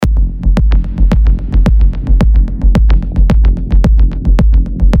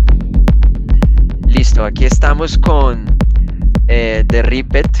aquí estamos con The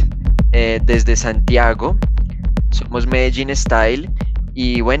Ripet desde Santiago. Somos Medellin Style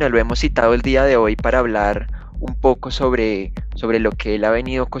y bueno, lo hemos citado el día de hoy para hablar un poco sobre lo que él ha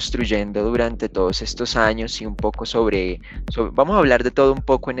venido construyendo durante todos estos años y un poco vamos a hablar de todo un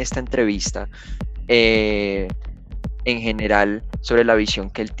poco en esta entrevista. En general, sobre la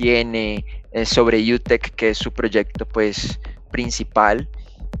visión que él tiene, sobre UTEC, que es su proyecto pues principal.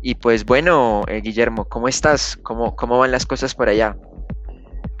 Y pues bueno, Guillermo, ¿cómo estás? ¿Cómo van las cosas por allá?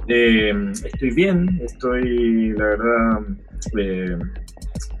 Estoy bien, la verdad,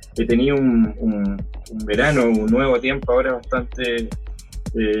 he tenido un verano, un nuevo tiempo ahora bastante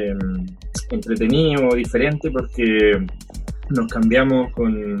entretenido, diferente, porque nos cambiamos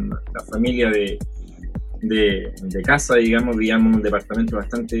con la familia de casa, digamos, vivíamos en un departamento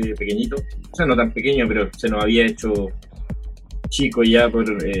bastante pequeñito, o sea, no tan pequeño, pero se nos había hecho chico ya por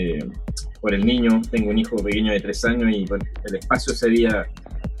el niño. Tengo un hijo pequeño de 3 años y el espacio se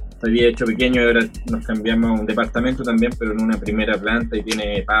había hecho pequeño y ahora nos cambiamos a un departamento también, pero en una primera planta y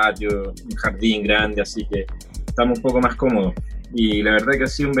tiene patio, un jardín grande, así que estamos un poco más cómodos. Y la verdad que ha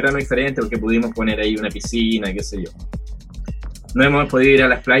sido un verano diferente porque pudimos poner ahí una piscina, qué sé yo. No hemos podido ir a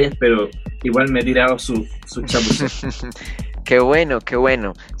las playas, pero igual me he tirado su chapuza. Qué bueno, qué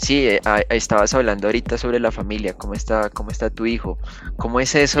bueno. Sí, estabas hablando ahorita sobre la familia, cómo está tu hijo. ¿Cómo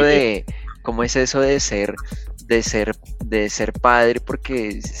es eso de ser padre?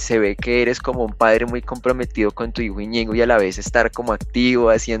 Porque se ve que eres como un padre muy comprometido con tu hijo Iñigo y a la vez estar como activo,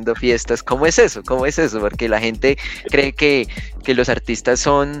 haciendo fiestas. ¿Cómo es eso? Porque la gente cree que los artistas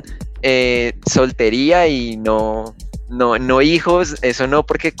son soltería y no hijos, eso no,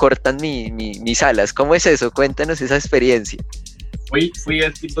 porque cortan mis alas. ¿Cómo es eso? Cuéntanos esa experiencia. Fui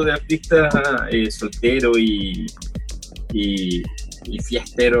el tipo de artista soltero y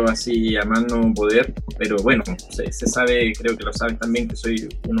fiestero, así a más no poder, pero bueno, se sabe, creo que lo saben también, que soy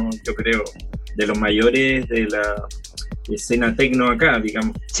uno, yo creo, de los mayores de la escena tecno acá,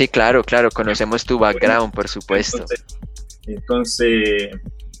 digamos. Sí, claro, conocemos tu background, por supuesto. Entonces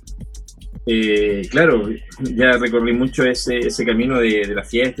claro, ya recorrí mucho ese camino de la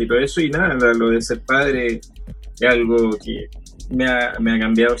fiesta y todo eso, y nada, lo de ser padre es algo que me ha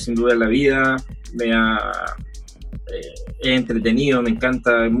cambiado sin duda la vida, he entretenido, me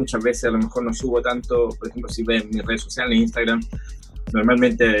encanta. Muchas veces a lo mejor no subo tanto, por ejemplo, si ves mis redes sociales, en Instagram,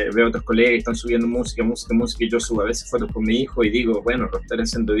 normalmente veo a otros colegas que están subiendo música, y yo subo a veces fotos con mi hijo y digo, bueno, lo estaré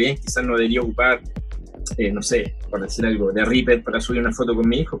haciendo bien, quizás no debería ocupar no sé, por decir algo, de Ripper para subir una foto con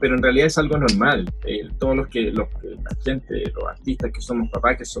mi hijo, pero en realidad es algo normal. Todos los artistas que somos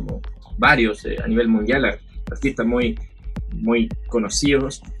papás, que somos varios a nivel mundial, artistas muy, muy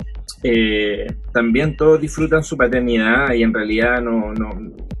conocidos, también todos disfrutan su paternidad y en realidad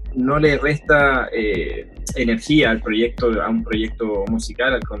no le resta energía a un proyecto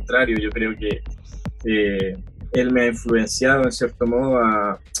musical. Al contrario, yo creo que él me ha influenciado en cierto modo,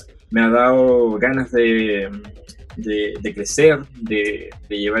 me ha dado ganas de crecer, de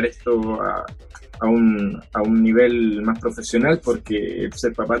llevar esto a un nivel más profesional, porque el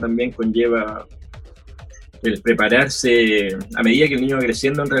ser papá también conlleva el prepararse. A medida que el niño va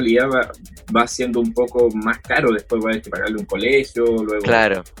creciendo, en realidad va siendo un poco más caro. Después va a haber que pagarle un colegio, luego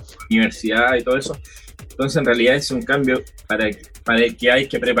claro, universidad y todo eso. Entonces, en realidad es un cambio para el que hay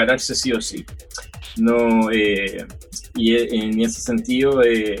que prepararse sí o sí. Y en ese sentido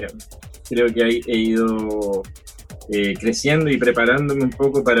creo que he ido creciendo y preparándome un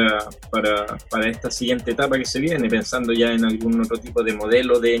poco para esta siguiente etapa que se viene, pensando ya en algún otro tipo de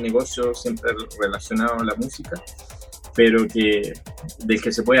modelo de negocio siempre relacionado a la música, pero del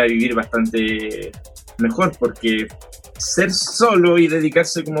que se pueda vivir bastante mejor, porque ser solo y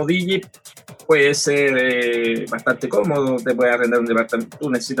dedicarse como DJ puede ser bastante cómodo. Te puedes arrendar un departamento, tú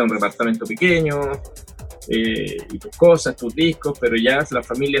necesitas un departamento pequeño y tus cosas, tus discos, pero ya la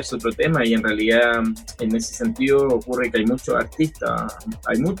familia es otro tema, y en realidad en ese sentido ocurre que hay muchos artistas,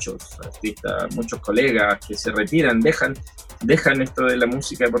 muchos colegas que se retiran, dejan esto de la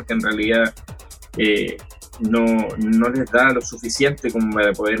música porque en realidad no les da lo suficiente como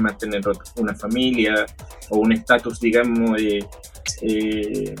para poder mantener una familia o un estatus, digamos,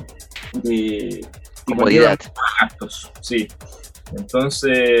 de comodidad. Actos, sí.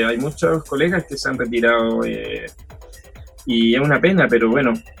 Entonces hay muchos colegas que se han retirado y es una pena, pero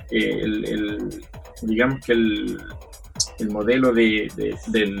bueno, digamos que el modelo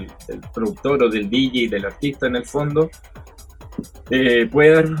del productor o del DJ, del artista en el fondo,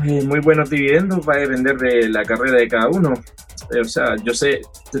 puede dar muy buenos dividendos, va a depender de la carrera de cada uno. O sea, yo sé,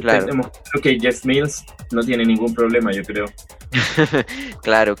 claro, creo que Jeff Mills no tiene ningún problema, yo creo.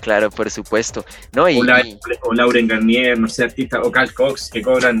 Claro, claro, por supuesto. No, O Lauren Garnier, no sé, artistas, o Cal Cox, que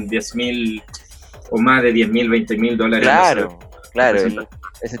cobran 10.000 o más de 10.000, $20.000. claro, claro, Representa.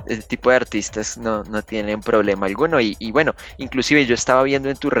 ese tipo de artistas no tienen problema alguno y bueno, inclusive yo estaba viendo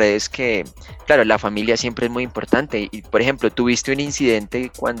en tus redes que, claro, la familia siempre es muy importante y, por ejemplo, tuviste un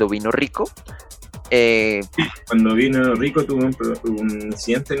incidente cuando vino Rico. eh, Cuando vino Rico tuve un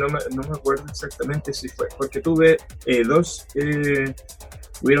incidente, no me acuerdo exactamente si fue, porque tuve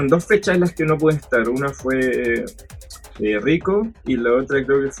hubieron dos fechas en las que no pude estar. Una fue Rico y la otra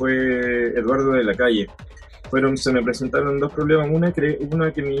creo que fue Eduardo de la Calle. Se me presentaron dos problemas. Una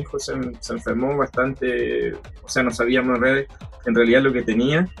que mi hijo se enfermó bastante, o sea, no sabíamos en realidad lo que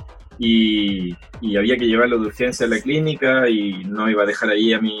tenía y había que llevarlo de urgencia a la clínica y no iba a dejar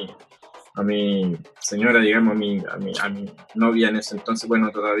ahí a mi señora, digamos, a mi novia en ese entonces. Bueno,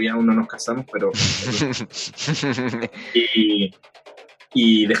 todavía aún no nos casamos, pero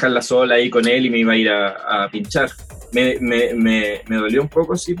y dejarla sola ahí con él y me iba a ir a pinchar. Me dolió un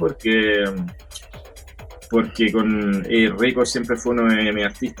poco, sí, porque con Rico siempre fue uno de mis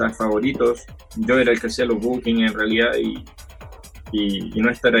artistas favoritos. Yo era el que hacía los bookings en realidad y no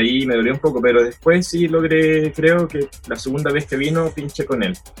estar ahí me dolió un poco, pero después sí logré, creo que la segunda vez que vino pinché con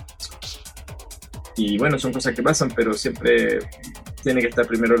él. Y bueno, son cosas que pasan, pero siempre tiene que estar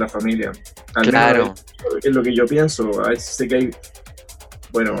primero la familia. claro. Menos es lo que yo pienso. A veces sé que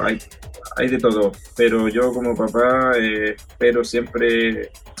hay de todo, pero yo como papá espero siempre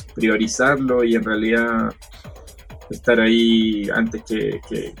priorizarlo y en realidad estar ahí antes que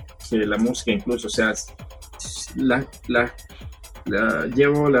la música incluso. O sea,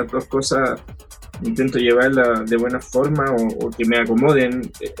 llevo las dos cosas, intento llevarla de buena forma o que me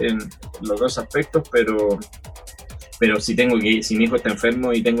acomoden en los dos aspectos, pero si mi hijo está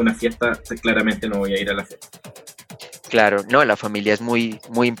enfermo y tengo una fiesta, claramente no voy a ir a la fiesta. Claro, no, la familia es muy,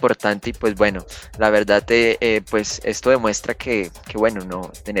 muy importante y pues bueno, la verdad pues esto demuestra que bueno, no,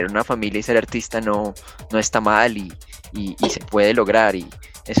 tener una familia y ser artista no está mal y se puede lograr y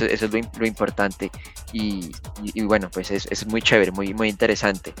eso es lo importante y bueno, pues es muy chévere, muy, muy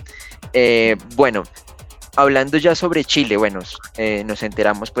interesante. Bueno, hablando ya sobre Chile, bueno, nos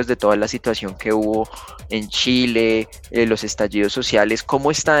enteramos pues de toda la situación que hubo en Chile, los estallidos sociales. ¿Cómo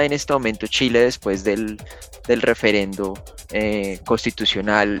está en este momento Chile después del referendo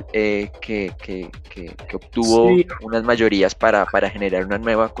constitucional que obtuvo Sí, unas mayorías para generar una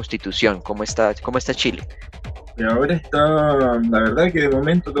nueva constitución? ¿Cómo está Chile? ahora está, la verdad que de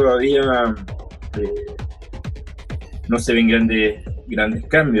momento todavía no se ven grandes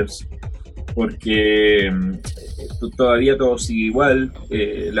cambios, porque todavía todo sigue igual,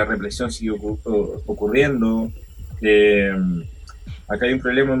 la represión sigue ocurriendo. Acá hay un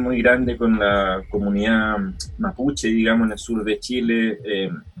problema muy grande con la comunidad mapuche, digamos, en el sur de Chile.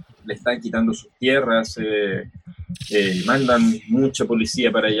 Le están quitando sus tierras, mandan mucha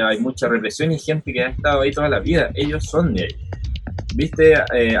policía para allá, hay mucha represión y gente que ha estado ahí toda la vida. Ellos son de ahí. ¿Viste?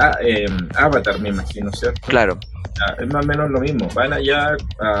 Avatar, me imagino, ¿cierto? Claro. Es más o menos lo mismo. Van allá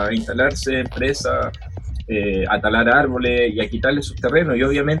a instalarse empresas, a talar árboles y a quitarle sus terrenos y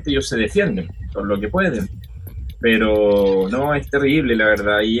obviamente ellos se defienden con lo que pueden. Pero no, es terrible, la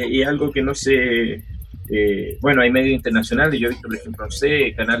verdad, y es algo que no se... bueno, hay medios internacionales, yo he visto, por ejemplo, no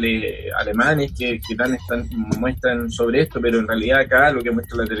sé, canales alemanes que muestran sobre esto, pero en realidad acá lo que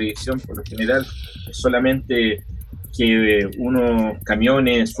muestra la televisión, por lo general, es solamente que unos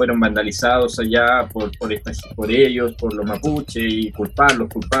camiones fueron vandalizados allá por ellos, por los mapuches, y culparlos,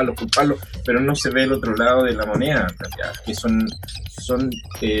 pero no se ve el otro lado de la moneda, que son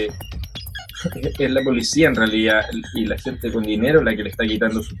es la policía en realidad y la gente con dinero la que le está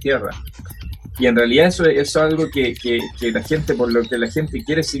quitando su tierra. Y en realidad eso es algo que la gente, por lo que la gente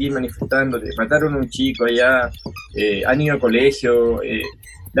quiere seguir manifestando. Mataron a un chico allá, han ido a colegio,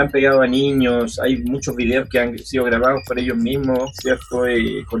 le han pegado a niños, hay muchos videos que han sido grabados por ellos mismos, ¿cierto?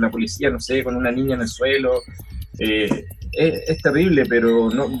 Con la policía, no sé, con una niña en el suelo. Es terrible, pero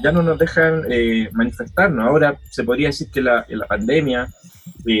ya no nos dejan manifestarnos. Ahora se podría decir que la pandemia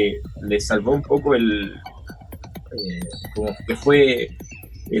le salvó un poco como que fue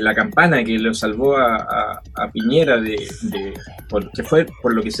la campana que lo salvó a Piñera que fue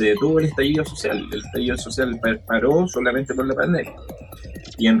por lo que se detuvo el estallido social. El estallido social paró solamente por la pandemia.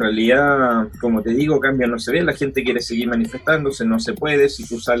 Y en realidad, como te digo, cambio no se ve, la gente quiere seguir manifestándose, no se puede. Si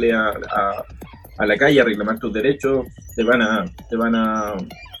tú sales a la calle a reclamar tus derechos, te van a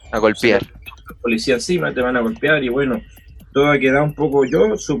golpear. La policía encima te van a golpear y bueno, todo ha quedado un poco.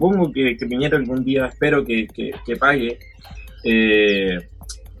 Yo supongo que Piñera algún día, espero que pague,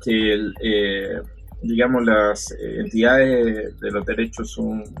 digamos, las entidades de los derechos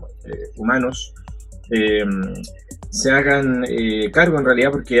humanos se hagan cargo en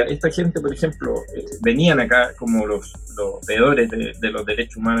realidad, porque esta gente, por ejemplo, venían acá como los veedores de los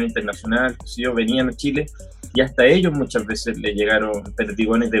derechos humanos internacionales, venían a Chile, y hasta ellos muchas veces les llegaron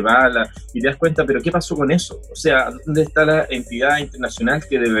perdigones de bala, y te das cuenta, pero ¿qué pasó con eso? O sea, ¿dónde está la entidad internacional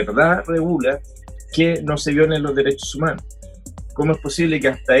que de verdad regula que no se violen los derechos humanos? ¿Cómo es posible que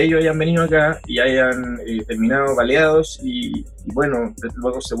hasta ellos hayan venido acá y hayan terminado baleados y bueno,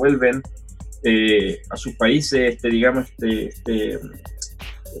 luego se vuelven a sus países, este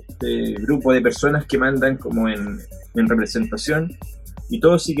grupo de personas que mandan como en representación, y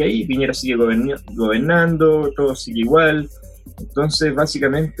todo sigue ahí? Piñera sigue gobernando, todo sigue igual. Entonces,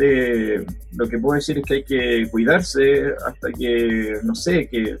 básicamente, lo que puedo decir es que hay que cuidarse hasta que, no sé,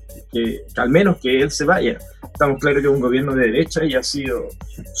 que al menos que él se vaya. Estamos claros que es un gobierno de derecha y ha sido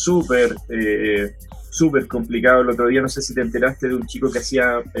súper complicado. El otro día, no sé si te enteraste de un chico que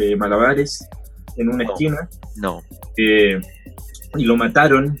hacía malabares en una esquina. No. Y lo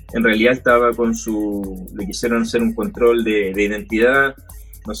mataron. En realidad estaba le quisieron hacer un control de identidad.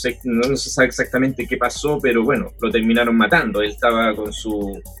 No se sabe exactamente qué pasó, pero bueno, lo terminaron matando. Él estaba con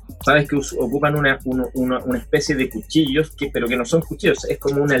 ¿sabes que ocupan una especie de cuchillos, pero que no son cuchillos? Es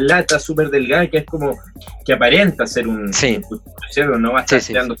como una lata súper delgada que es como que aparenta ser un cuchillo, no va a estar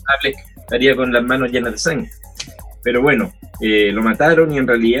tirando sables, estaría con las manos llenas de sangre. Pero bueno, lo mataron, y en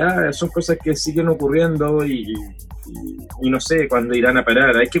realidad son cosas que siguen ocurriendo y no sé cuándo irán a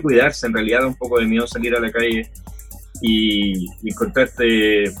parar. Hay que cuidarse, en realidad da un poco de miedo salir a la calle y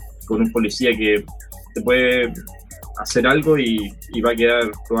encontrarte con un policía que te puede hacer algo y va a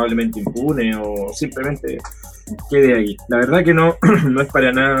quedar probablemente impune o simplemente quede ahí. La verdad que no es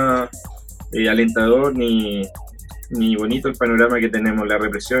para nada alentador ni bonito el panorama que tenemos. La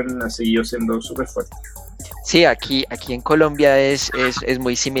represión ha seguido siendo súper fuerte. Sí, aquí en Colombia es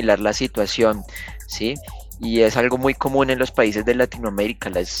muy similar la situación, ¿sí? Y es algo muy común en los países de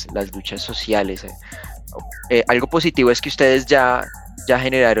Latinoamérica, las luchas sociales. Algo positivo es que ustedes ya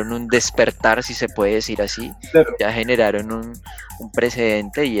generaron un despertar, si se puede decir así. Claro. Ya generaron un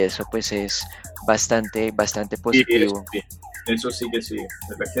precedente, y eso pues es bastante positivo. Sí, eso sí que sí.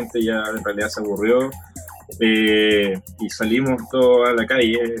 La gente ya en realidad se aburrió y salimos todos a la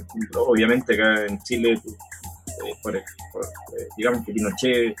calle. Obviamente acá en Chile, digamos que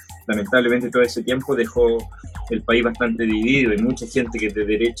Pinochet lamentablemente todo ese tiempo dejó el país bastante dividido. Hay mucha gente que es de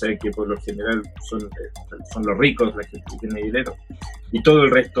derecha, que por lo general son los ricos, la gente que tiene dinero, y todo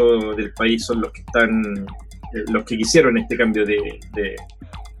el resto del país son los que están los que quisieron este cambio de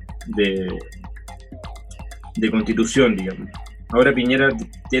constitución, digamos. Ahora Piñera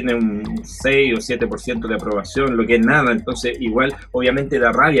tiene un 6 o 7% de aprobación, lo que es nada. Entonces igual obviamente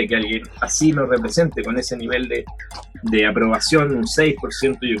da rabia que alguien así nos represente con ese nivel de aprobación, un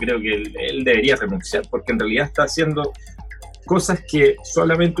 6%. Yo creo que él debería renunciar, porque en realidad está haciendo cosas que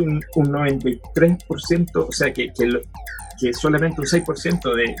solamente un 93%, o sea, que solamente un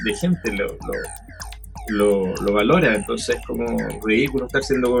 6% de gente lo valora. Entonces es como ridículo estar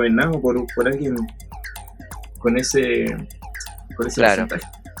siendo gobernado por alguien con ese claro, porcentaje.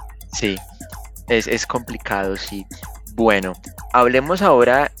 Sí, es complicado, sí. Bueno, hablemos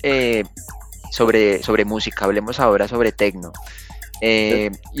ahora sobre música, hablemos ahora sobre tecno.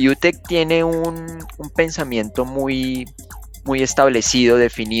 UTEC tiene un pensamiento muy establecido,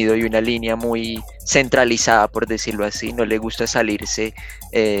 definido, y una línea muy centralizada, por decirlo así. No le gusta salirse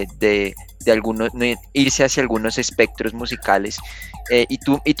de algunos, irse hacia algunos espectros musicales.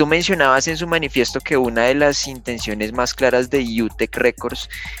 Y tú mencionabas en su manifiesto que una de las intenciones más claras de UTEC Records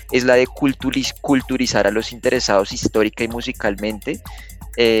es la de culturizar a los interesados histórica y musicalmente,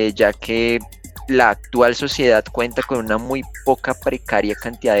 ya que la actual sociedad cuenta con una muy poca precaria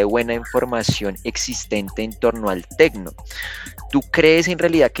cantidad de buena información existente en torno al tecno. ¿Tú crees en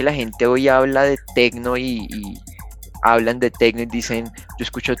realidad que la gente hoy habla de tecno y hablan de tecno y dicen, yo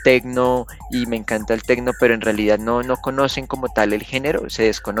escucho tecno y me encanta el tecno, pero en realidad no conocen como tal el género? ¿Se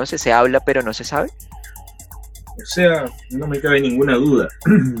desconoce, se habla pero no se sabe? O sea, no me cabe ninguna duda.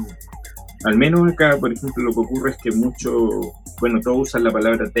 Al menos acá, por ejemplo, lo que ocurre es que todos usan la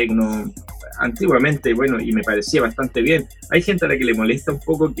palabra tecno antiguamente, y me parecía bastante bien. Hay gente a la que le molesta un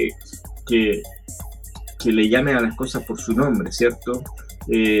poco que le llame a las cosas por su nombre, ¿cierto?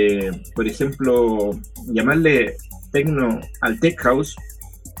 Por ejemplo, llamarle tecno al tech house,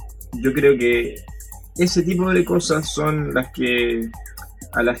 yo creo que ese tipo de cosas son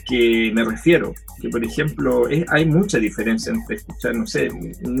a las que me refiero. Que por ejemplo, hay mucha diferencia entre escuchar, no sé,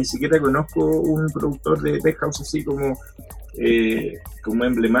 ni siquiera conozco un productor de tech house así como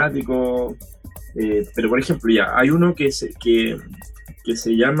emblemático, Pero por ejemplo, ya, hay uno que se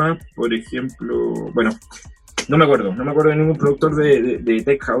llama, por ejemplo, bueno, no me acuerdo de ningún productor de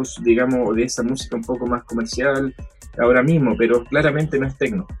Tech House, digamos, o de esa música un poco más comercial ahora mismo, pero claramente no es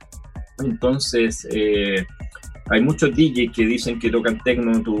techno. Entonces, hay muchos DJs que dicen que tocan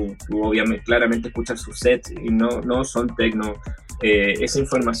techno, tú obviamente claramente escuchas sus sets y no son techno. Esa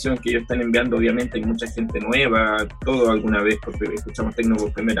información que ellos están enviando, obviamente hay mucha gente nueva, todo alguna vez porque escuchamos techno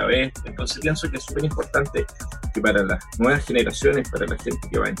por primera vez. Entonces pienso que es súper importante que para las nuevas generaciones, para la gente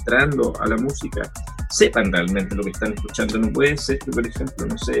que va entrando a la música, sepan realmente lo que están escuchando. No puede ser que, por ejemplo,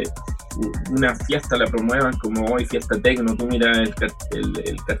 no sé, una fiesta la promuevan como hoy fiesta techno, tú miras el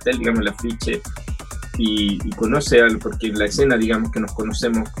cartel, digamos, el afiche, y conoce porque en la escena, digamos, que nos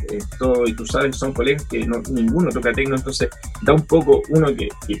conocemos todos, y tú sabes, son colegas que ninguno toca techno. Entonces da un poco uno que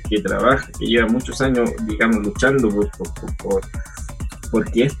trabaja, que lleva muchos años, digamos, luchando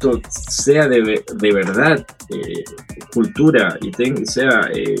porque esto sea de verdad cultura y sea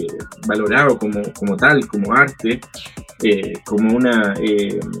valorado como tal, como arte, como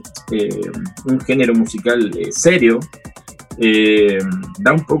un género musical serio.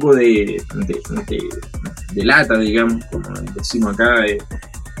 Da un poco de lata, digamos, como decimos acá,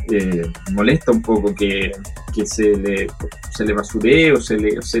 molesta un poco que se le basuree o se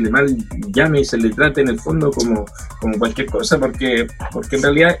le mal llame y se le trate en el fondo como cualquier cosa, porque en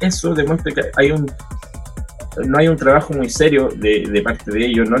realidad eso demuestra que no hay un trabajo muy serio de parte de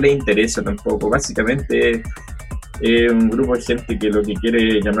ellos, no les interesa tampoco. Básicamente un grupo de gente que lo que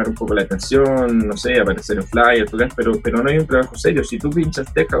quiere llamar un poco la atención, no sé, aparecer en flyers, pero no hay un trabajo serio. Si tú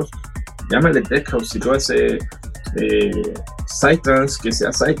pinchas Tech House, llámale Tech House. Si tú haces Psytrance, que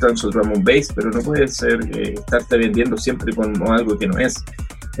sea Psytrance o Drum and Bass, pero no puede ser estarte vendiendo siempre como algo que no es.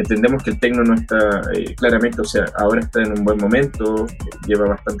 Entendemos que el techno no está claramente, o sea, ahora está en un buen momento, lleva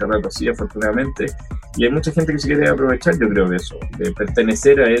bastante rato así, afortunadamente, y hay mucha gente que se quiere aprovechar, yo creo, de eso, de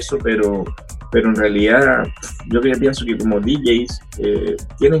pertenecer a eso, pero en realidad yo pienso que como DJs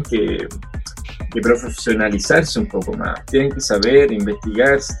tienen que profesionalizarse un poco más, tienen que saber,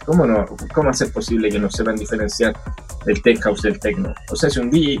 investigar, cómo hacer posible que no sepan diferenciar el tech house del techno. O sea, si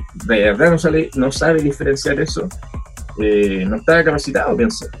un DJ de verdad no sabe diferenciar eso, no está capacitado,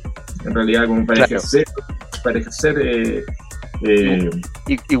 pienso, en realidad, como para ejercer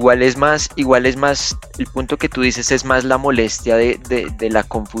igual es más, el punto que tú dices es más la molestia de la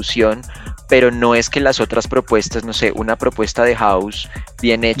confusión, pero no es que las otras propuestas, no sé, una propuesta de house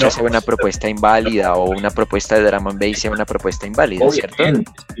bien hecha sea una propuesta inválida, o una propuesta de drum and bass sea una propuesta inválida, ¿cierto?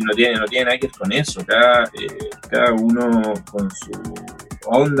 No tiene nada que ver con eso. Cada uno con su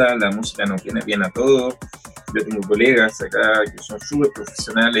onda, la música nos viene bien a todos. Yo tengo colegas acá que son súper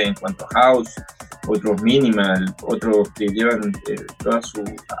profesionales en cuanto a house, otros minimal, otros que llevan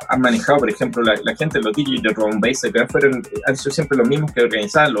han manejado, por ejemplo, la gente de los DJs de Drum and Bass acá han sido siempre los mismos que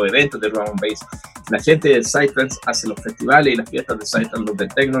organizaban los eventos de Drum and Bass. La gente de Psytrance hace los festivales y las fiestas de Psytrance, los del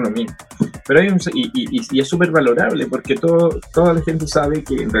techno, lo mismo. Pero y es súper valorable porque toda la gente sabe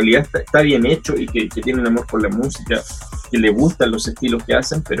que en realidad está bien hecho y que tienen amor por la música, que le gustan los estilos que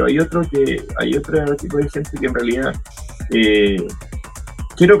hacen, pero hay otro tipo de gente que en realidad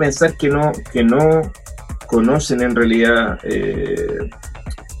quiero pensar que no conocen en realidad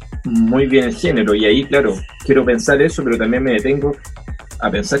muy bien el género, y ahí, claro, quiero pensar eso, pero también me detengo a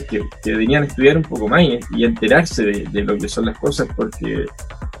pensar que deberían estudiar un poco más y enterarse de lo que son las cosas, porque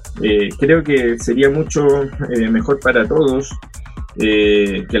creo que sería mucho mejor para todos,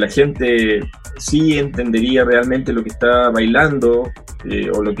 que la gente sí entendería realmente lo que está bailando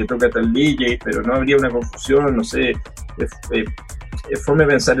o lo que toca tal DJ, pero no habría una confusión, no sé. Fue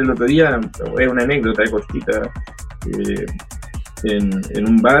pensar el otro día, es una anécdota cortita, en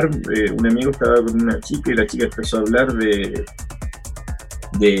un bar, un amigo estaba con una chica y la chica empezó a hablar del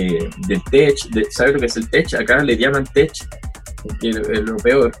tech, ¿sabes lo que es el tech? Acá le llaman tech, que es lo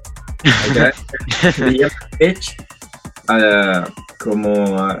peor. Acá le llaman tech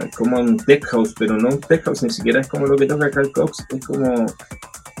como un tech house, pero no un tech house, ni siquiera es como lo que toca Carl Cox, es como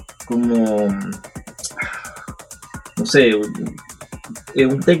no sé,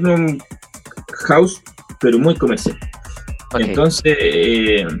 un techno house, pero muy comercial. Okay. Entonces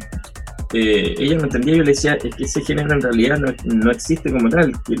ella no entendía, yo le decía, es que ese género en realidad no existe como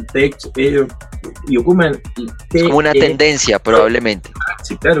tal, que el tech, ellos y ocupan como una tendencia probablemente.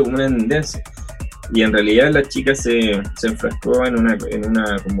 Sí, claro, como una tendencia. Y en realidad la chica se enfrascó en una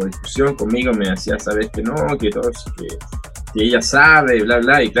como discusión conmigo, me hacía saber que no, que ella sabe, bla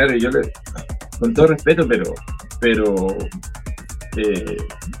bla, y claro, yo con todo respeto, pero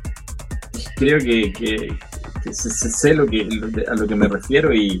creo que sé a lo que me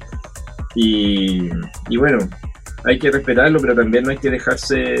refiero, y y bueno, hay que respetarlo, pero también no hay que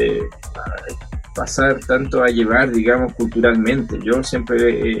dejarse pasar tanto a llevar, digamos, culturalmente. Yo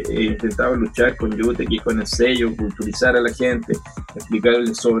siempre he intentado luchar con Yutek y con el sello, culturizar a la gente,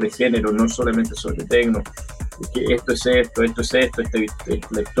 explicarles sobre género, no solamente sobre tecno, que esto es esto,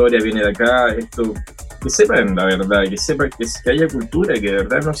 la historia viene de acá, esto, que sepan la verdad, que sepan que haya cultura, que de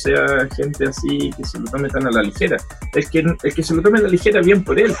verdad no sea gente así que se lo tome tan a la ligera. El que se lo tome a la ligera, bien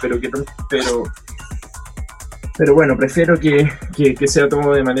por él, pero bueno, prefiero que sea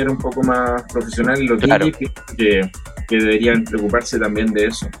todo de manera un poco más profesional y los Claro. DJs que deberían preocuparse también de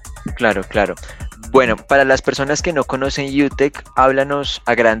eso. Claro, claro. Bueno, para las personas que no conocen UTEC, háblanos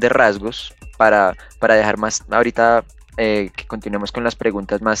a grandes rasgos para dejar más ahorita que continuemos con las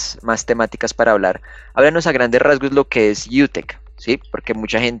preguntas más temáticas para hablar. Háblanos a grandes rasgos lo que es UTEC, ¿sí? Porque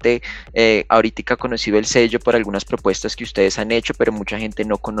mucha gente ahorita ha conocido el sello por algunas propuestas que ustedes han hecho, pero mucha gente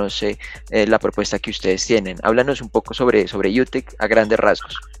no conoce la propuesta que ustedes tienen. Háblanos un poco sobre UTEC a grandes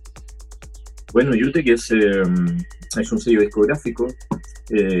rasgos. Bueno, Yutek es un sello discográfico,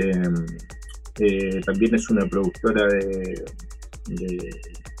 también es una productora de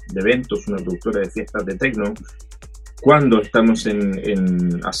eventos, una productora de fiestas de techno. Cuando estamos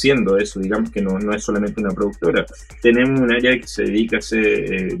haciendo eso, digamos que no es solamente una productora, tenemos un área que se dedica a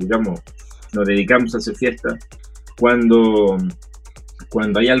hacer, nos dedicamos a hacer fiestas cuando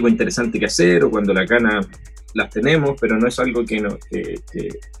hay algo interesante que hacer o cuando la cana las tenemos, pero no es algo que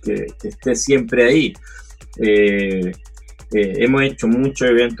esté siempre ahí. Hemos hecho muchos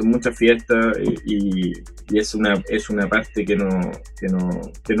eventos, muchas fiestas y es una parte que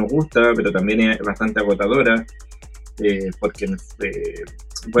nos gusta, pero también es bastante agotadora, porque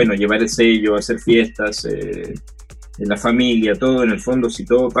bueno, llevar el sello, hacer fiestas, la familia, todo en el fondo, si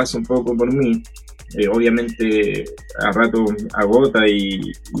todo pasa un poco por mí, obviamente a rato agota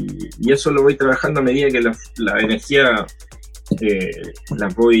y eso lo voy trabajando a medida que la energía la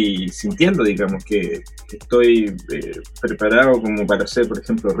voy sintiendo, digamos, que estoy preparado como para hacer, por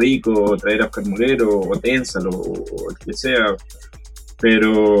ejemplo, Rico, o traer a Oscar Mulero, o Ténsalo, o el que sea,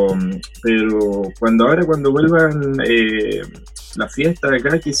 pero cuando vuelvan las fiestas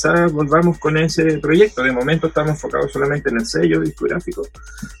acá, quizás volvamos con ese proyecto. De momento estamos enfocados solamente en el sello discográfico,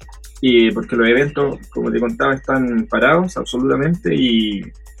 y porque los eventos, como te contaba, están parados absolutamente,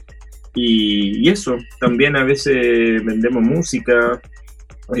 y eso, también a veces vendemos música,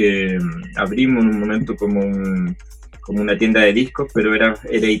 abrimos en un momento como una tienda de discos, pero era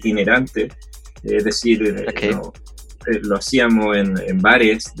itinerante, es decir, Okay. lo hacíamos en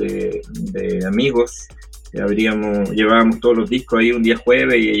bares de amigos, llevábamos todos los discos ahí un día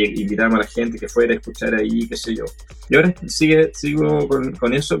jueves y invitábamos a la gente que fuera a escuchar ahí, qué sé yo. Y ahora sigo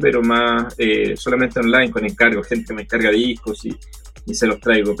con eso, pero más solamente online, con encargo, gente que me encarga discos y se los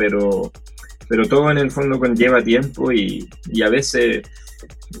traigo, pero todo en el fondo conlleva tiempo y a veces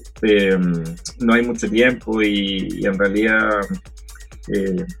no hay mucho tiempo y en realidad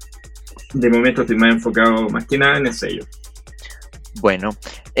de momento estoy más enfocado más que nada en el sello. Bueno,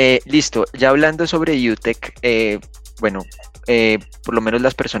 listo. Ya hablando sobre UTEC, bueno, por lo menos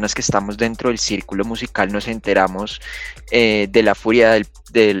las personas que estamos dentro del círculo musical nos enteramos de la furia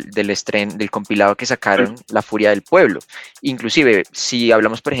del compilado que sacaron, La Furia del Pueblo. Inclusive, si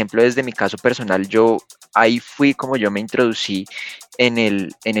hablamos, por ejemplo, desde mi caso personal, yo ahí fui como yo me introducí en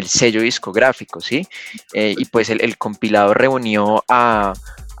el sello discográfico, ¿sí? Y pues el compilado reunió a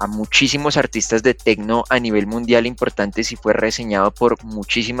muchísimos artistas de techno a nivel mundial importantes y fue reseñado por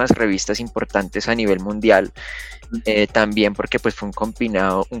muchísimas revistas importantes a nivel mundial, también porque pues fue un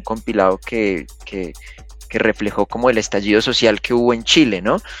compilado que reflejó como el estallido social que hubo en Chile,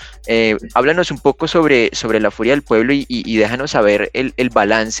 ¿no? Háblanos un poco sobre La Furia del Pueblo y déjanos saber el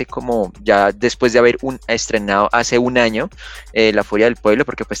balance como ya después de haber estrenado hace un año La Furia del Pueblo,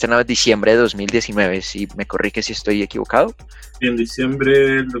 porque fue estrenado en diciembre de 2019, si me corrige si estoy equivocado. En diciembre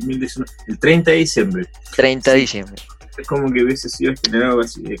del 2019, el 30 de diciembre. 30 de diciembre. Es como que hubiese sido estrenado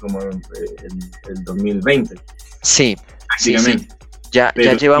así como el 2020. Sí, sí, sí. Ya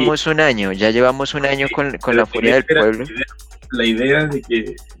llevamos un año, con La Furia del Pueblo. La idea de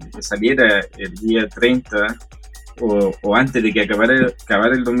que saliera el día 30 o antes de que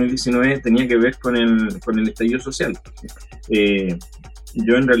acabara el 2019 tenía que ver con el estallido social.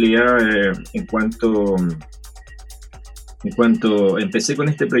 Yo en realidad, en cuanto empecé con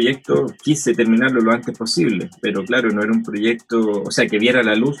este proyecto, quise terminarlo lo antes posible, pero claro, no era un proyecto, o sea, que viera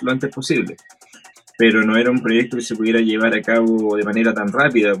la luz lo antes posible, pero no era un proyecto que se pudiera llevar a cabo de manera tan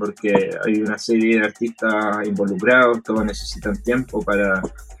rápida, porque hay una serie de artistas involucrados, todos necesitan tiempo para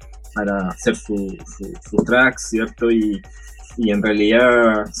hacer sus tracks, ¿cierto? Y y en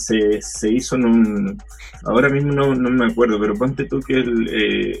realidad se hizo en un... Ahora mismo no me acuerdo, pero ponte tú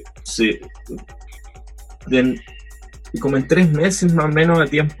que como en 3 meses más o menos a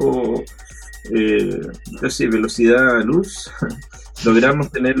tiempo, casi velocidad luz,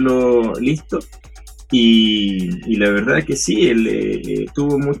 logramos tenerlo listo. Y la verdad que sí, él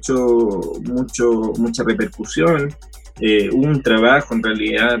tuvo mucha repercusión. Hubo un trabajo en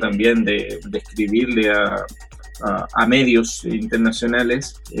realidad también de escribirle a medios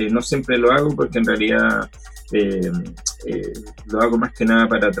internacionales. No siempre lo hago porque en realidad lo hago más que nada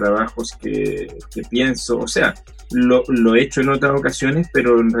para trabajos que pienso, o sea, lo he hecho en otras ocasiones,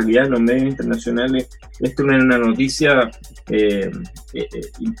 pero en realidad los medios internacionales, esto no es una noticia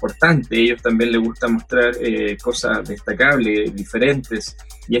importante, a ellos también les gusta mostrar cosas destacables, diferentes,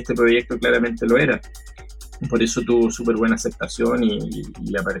 y este proyecto claramente lo era. Por eso tuvo súper buena aceptación y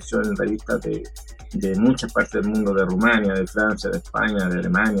apareció en revistas de muchas partes del mundo, de Rumania, de Francia, de España, de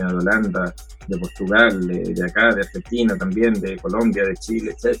Alemania, de Holanda, de Portugal, de acá, de Argentina también, de Colombia, de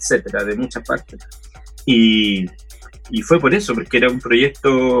Chile, etcétera, de muchas partes. Y fue por eso, porque era un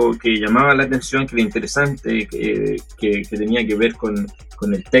proyecto que llamaba la atención, que era interesante, que tenía que ver con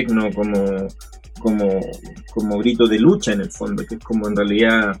el tecno como grito de lucha en el fondo, que es como en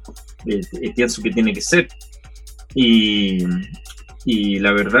realidad pienso que tiene que ser. Y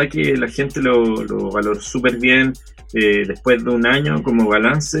la verdad que la gente lo valoró súper bien. Después de un año como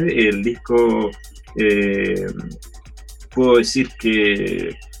balance, el disco puedo decir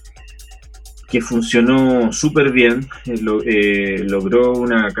que funcionó súper bien, logró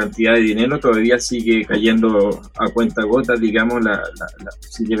una cantidad de dinero, todavía sigue cayendo a cuentagotas, digamos,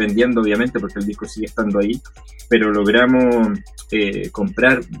 sigue vendiendo obviamente porque el disco sigue estando ahí, pero logramos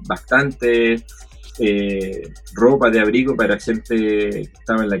comprar bastante ropa de abrigo para gente que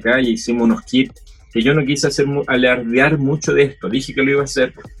estaba en la calle. Hicimos unos kits que yo no quise alardear mucho de esto, dije que lo iba a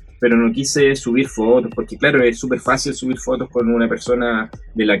hacer, pero no quise subir fotos, porque claro, es súper fácil subir fotos con una persona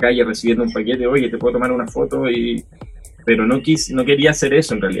de la calle recibiendo un paquete, oye, te puedo tomar una foto, pero no quería hacer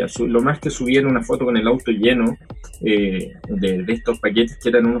eso en realidad. Lo más que subí era una foto con el auto lleno de estos paquetes que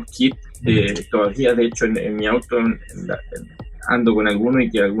eran unos kits. Todavía de hecho en mi auto ando con alguno, y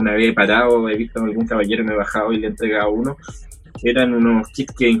que alguna vez he parado, he visto a algún caballero, me he bajado y le he entregado uno. Eran unos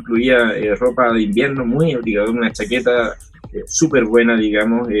kits que incluía ropa de invierno muy abrigadora, una chaqueta súper buena,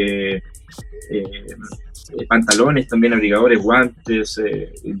 digamos, pantalones también abrigadores, guantes,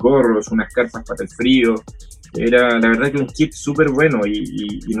 gorros, unas carpas para el frío. Era la verdad que un kit súper bueno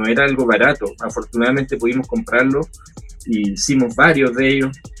y no era algo barato. Afortunadamente pudimos comprarlo y hicimos varios de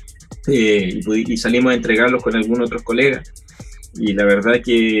ellos y salimos a entregarlos con algunos otros colegas. Y la verdad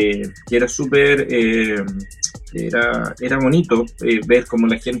que era súper, era bonito ver cómo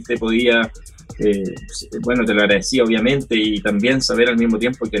la gente podía, bueno, te lo agradecía obviamente, y también saber al mismo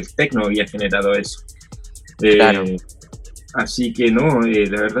tiempo que el tecno había generado eso. Claro. Así que no,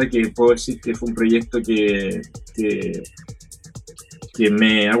 la verdad que puedo decir que fue un proyecto que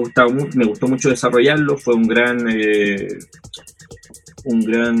me ha gustado mucho, me gustó mucho desarrollarlo. Fue un gran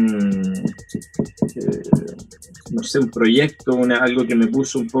no sé, un proyecto, algo que me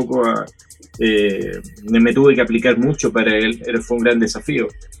puso un poco me tuve que aplicar mucho para él, fue un gran desafío.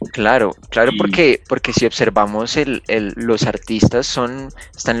 Claro, porque si observamos los artistas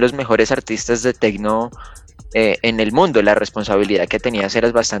están los mejores artistas de techno en el mundo. La responsabilidad que tenías era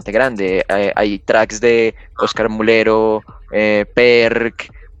bastante grande. Hay tracks de Oscar Mulero,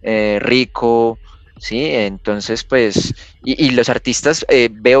 Perk, Rico, sí, entonces pues, y los artistas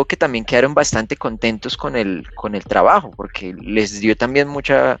veo que también quedaron bastante contentos con el trabajo, porque les dio también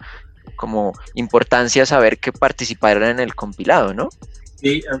mucha como importancia saber que participaron en el compilado, ¿no?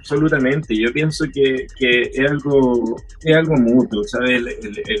 Sí, absolutamente. Yo pienso que es algo mutuo, ¿sabes?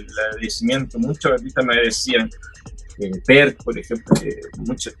 El agradecimiento. Muchos artistas me decían, Perk, por ejemplo,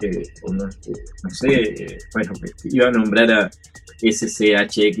 muchos no sé, bueno, iba a nombrar a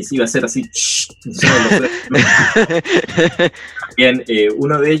SCHX, iba a ser así, bien,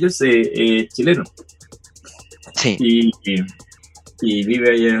 uno de ellos es chileno. Sí. Y vive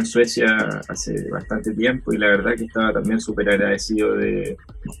allá en Suecia hace bastante tiempo, y la verdad que estaba también súper agradecido de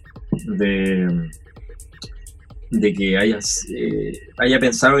que haya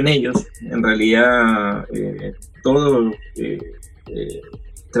pensado en ellos. En realidad todos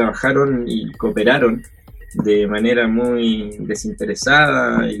trabajaron y cooperaron de manera muy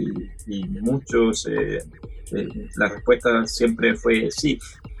desinteresada, y muchos la respuesta siempre fue sí.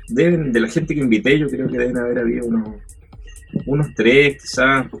 De la gente que invité, yo creo que deben haber habido unos 3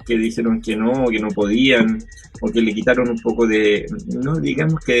 quizás, que dijeron que no podían, o que le quitaron un poco de, no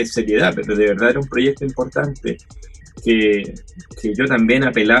digamos que de seriedad, pero de verdad era un proyecto importante. que yo también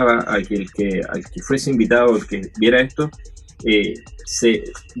apelaba a que al que fuese invitado, el que viera esto, se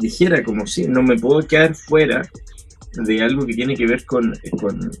dijera como si no me puedo quedar fuera de algo que tiene que ver con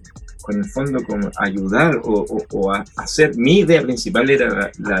el fondo, con ayudar o a hacer. Mi idea principal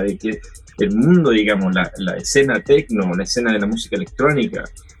era la de que el mundo, digamos, la escena tecno, la escena de la música electrónica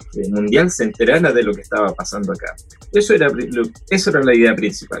mundial se enterara de lo que estaba pasando acá. Eso era la idea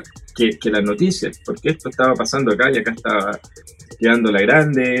principal, que las noticias, porque esto estaba pasando acá y acá estaba quedando la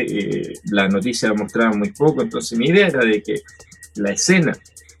grande, las noticias mostraban muy poco, entonces mi idea era de que la escena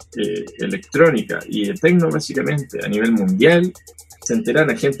electrónica y el tecno básicamente a nivel mundial se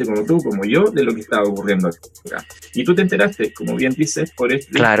enterara gente como tú, como yo, de lo que estaba ocurriendo acá. Y tú te enteraste, como bien dices, por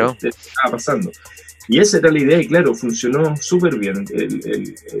esto Claro. de lo que estaba pasando. Y esa era la idea y claro, funcionó súper bien.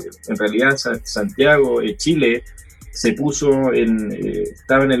 En realidad Santiago, Chile, se puso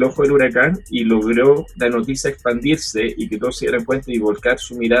estaba en el ojo del huracán y logró la noticia expandirse y que todos se dieran cuenta y volcar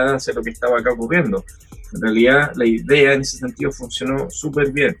su mirada hacia lo que estaba acá ocurriendo. En realidad la idea en ese sentido funcionó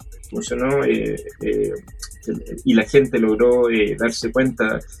súper bien, funcionó y la gente logró darse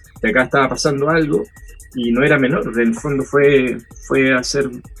cuenta que acá estaba pasando algo y no era menor. En el fondo fue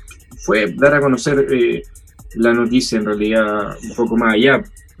dar a conocer la noticia en realidad un poco más allá,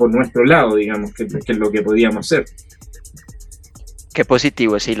 por nuestro lado, digamos, que es lo que podíamos hacer. Qué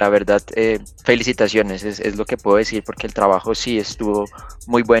positivo, sí, la verdad, felicitaciones, es lo que puedo decir, porque el trabajo sí estuvo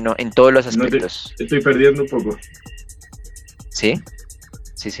muy bueno en todos los aspectos. Te estoy perdiendo un poco. ¿Sí?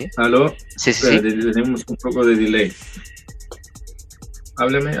 Sí. ¿Aló? Sí. Tenemos un poco de delay.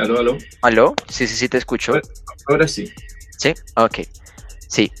 Háblame, aló. ¿Aló? Sí, te escucho. Ahora sí. ¿Sí? Ok,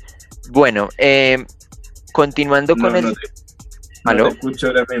 sí. Bueno, continuando con el... ¿Aló? No te escucho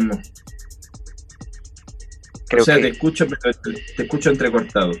ahora mismo. Creo que... te escucho, pero te escucho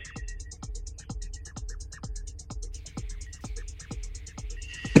entrecortado.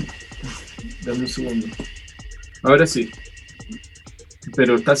 Dame un segundo. Ahora sí.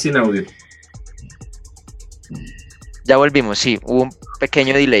 Pero está sin audio. Ya volvimos, sí. Hubo un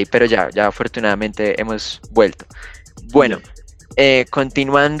pequeño delay, pero ya afortunadamente hemos vuelto. Bueno,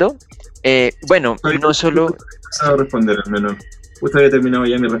 continuando. Bueno, no solo... A responder al menos. Justo había terminado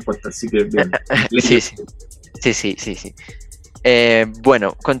ya mi respuesta, así que bien. Sí.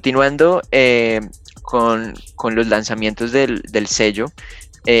 Bueno, continuando con los lanzamientos del sello,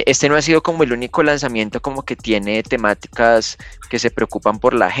 este no ha sido como el único lanzamiento como que tiene temáticas que se preocupan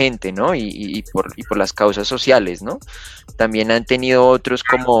por la gente, ¿no? Y por las causas sociales, ¿no? También han tenido otros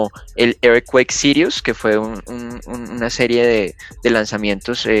como el Earthquake Sirius, que fue una serie de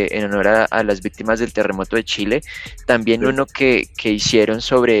lanzamientos en honor a las víctimas del terremoto de Chile. También uno que hicieron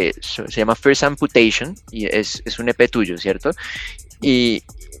se llama First Amputation, y es un EP tuyo, ¿cierto? Y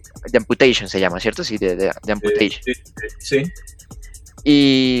de Amputation se llama, ¿cierto? Sí, de Amputation. Sí.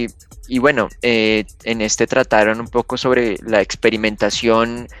 Y bueno, en este trataron un poco sobre la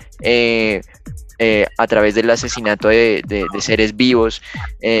experimentación a través del asesinato de seres vivos.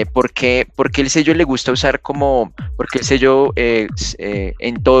 ¿Por qué el sello le gusta usar porque el sello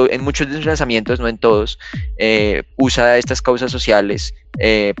en muchos de sus lanzamientos, no en todos, usa estas causas sociales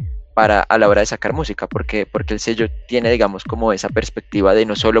a la hora de sacar música? Porque el sello tiene, digamos, como esa perspectiva de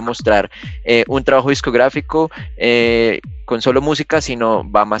no solo mostrar un trabajo discográfico con solo música, sino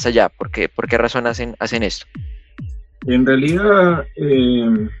va más allá. ¿Por qué razón hacen esto? En realidad,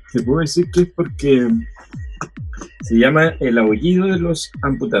 se puede decir que es porque se llama El Aullido de los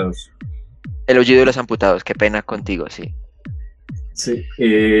Amputados. El Aullido de los Amputados, qué pena contigo, sí. Sí.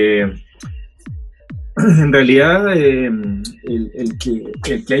 En realidad, el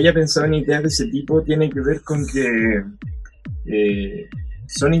que haya pensado en ideas de ese tipo tiene que ver con que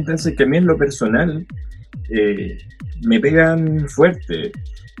son instancias que a mí en lo personal me pegan fuerte.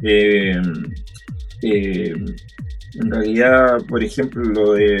 En realidad, por ejemplo,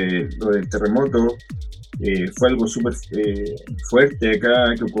 lo del terremoto fue algo súper fuerte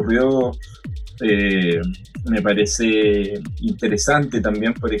acá que ocurrió. Me parece interesante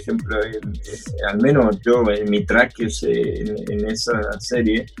también, por ejemplo, al menos yo en mi track en esa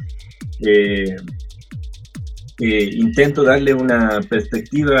serie intento darle una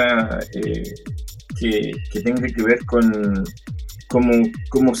perspectiva que tenga que ver con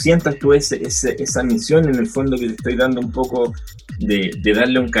cómo sientas tú esa misión, en el fondo, que te estoy dando un poco de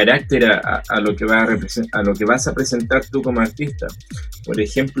darle un carácter a lo que a lo que vas a presentar tú como artista. Por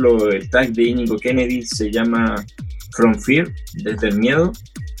ejemplo, el tag de Íñigo Kennedy se llama From Fear, desde el miedo,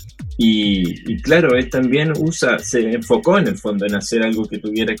 y claro, él también se enfocó en el fondo en hacer algo que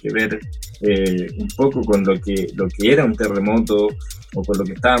tuviera que ver un poco con lo que era un terremoto, o con lo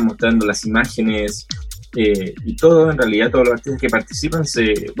que estaban mostrando las imágenes. y todo, en realidad, todos los artistas que participan,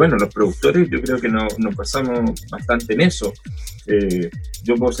 bueno, los productores, yo creo que nos basamos bastante en eso.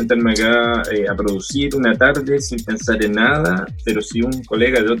 Yo puedo sentarme acá a producir una tarde sin pensar en nada, pero si un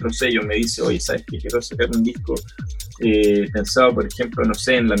colega de otro sello me dice, oye, ¿sabes qué? Quiero sacar un disco pensado, por ejemplo, no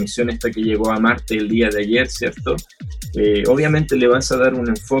sé, en la misión esta que llegó a Marte el día de ayer, ¿cierto? Obviamente le vas a dar un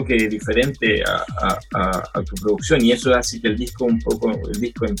enfoque diferente a tu producción, y eso hace que el disco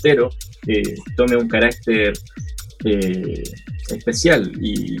entero tome un carácter especial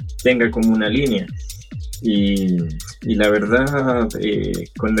y tenga como una línea. Y la verdad,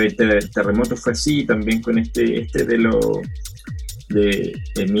 con el terremoto fue así, también con de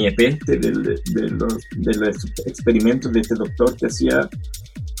mi EP, de los experimentos de este doctor que hacía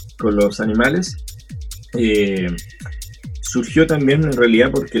con los animales, surgió también en realidad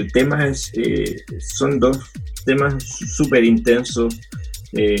porque el tema son dos temas súper intensos,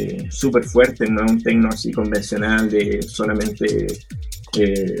 súper fuertes, no es un tecno así convencional de solamente...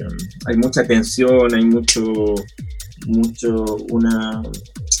 hay mucha tensión, hay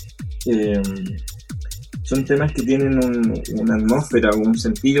son temas que tienen una atmósfera o un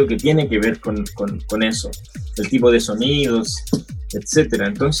sentido que tiene que ver con eso, el tipo de sonidos, etcétera.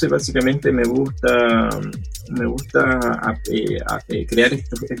 Entonces básicamente me gusta crear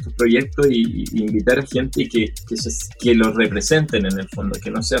estos proyectos y invitar a gente que los representen en el fondo,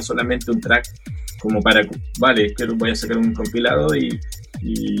 que no sea solamente un track como para, vale, que voy a sacar un compilado y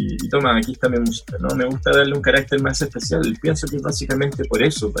toma, aquí está mi música, ¿no? Me gusta darle un carácter más especial. Pienso que es básicamente por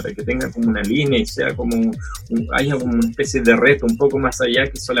eso, para que tenga como una línea y sea haya como una especie de reto un poco más allá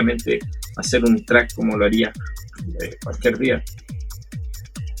que solamente hacer un track como lo haría cualquier día.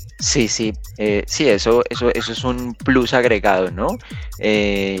 Sí, sí, sí, eso es un plus agregado, ¿no?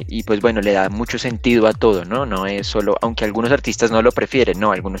 Y pues bueno, le da mucho sentido a todo, ¿no? No es solo, aunque algunos artistas no lo prefieren,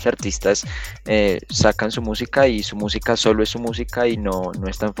 no, algunos artistas sacan su música y su música solo es su música y no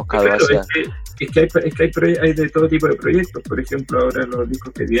está enfocado claro, hacia... Es que hay de todo tipo de proyectos. Por ejemplo, ahora los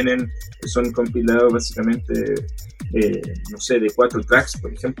discos que vienen son compilados básicamente, no sé, de 4 tracks,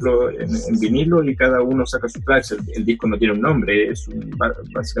 por ejemplo, en vinilo, y cada uno saca su tracks. El disco no tiene un nombre,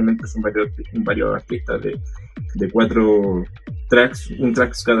 básicamente son varios artistas de 4 tracks, un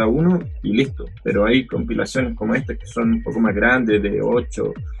tracks cada uno y listo. Pero hay compilaciones como esta que son un poco más grandes, de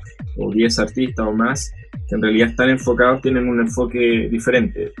 8 o 10 artistas o más, que en realidad están enfocados, tienen un enfoque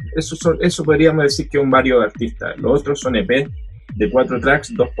diferente. Eso podríamos decir que son varios artistas. Los otros son EP de 4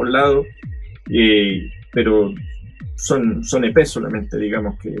 tracks, 2 por lado, pero son EP solamente,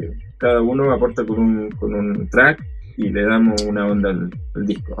 digamos que cada uno aporta con un track y le damos una onda al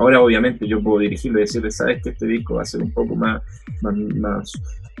disco. Ahora obviamente yo puedo dirigirlo y decirle, sabes que este disco va a ser un poco más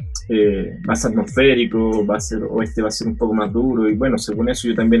atmosférico, o este va a ser un poco más duro, y bueno, según eso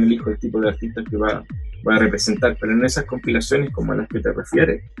yo también elijo el tipo de artista que va a representar. Pero en esas compilaciones como a las que te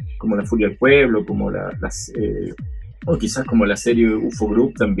refieres, como La Furia del Pueblo, como o quizás como la serie UFO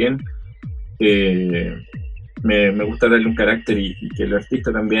Group también, me gusta darle un carácter y que el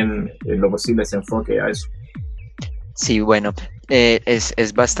artista también en lo posible se enfoque a eso. Sí, bueno,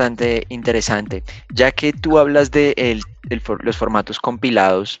 es bastante interesante. Ya que tú hablas de los formatos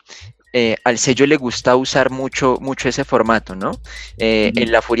compilados, al sello le gusta usar mucho ese formato, ¿no?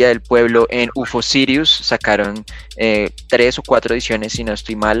 En La Furia del Pueblo, en UFO Sirius, sacaron 3 o 4 ediciones, si no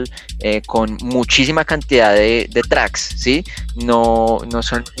estoy mal, con muchísima cantidad de tracks, ¿sí? No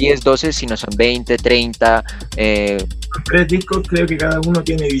son 10, 12, sino son 20, 30. 3 discos, creo que cada uno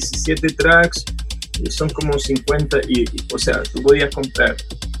tiene 17 tracks. Son como 50 o sea, tú podías comprar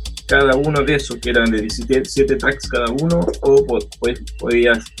cada uno de esos, que eran de 17 tracks cada uno, o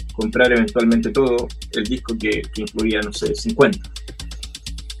podías comprar eventualmente todo el disco que incluía, no sé, 50.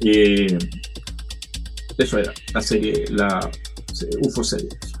 Eso era la serie, la UFO serie.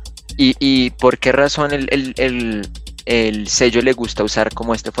 ¿Y por qué razón el sello le gusta usar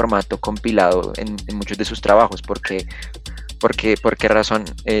como este formato compilado en muchos de sus trabajos? ¿Por qué razón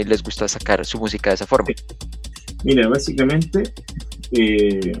les gusta sacar su música de esa forma? Mira, básicamente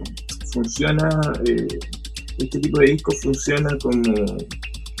funciona, este tipo de disco funciona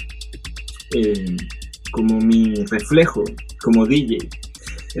como mi reflejo, como DJ.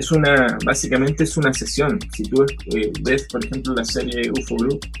 Básicamente es una sesión. Si tú ves, por ejemplo, la serie UFO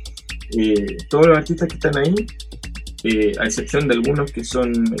Group, todos los artistas que están ahí, a excepción de algunos que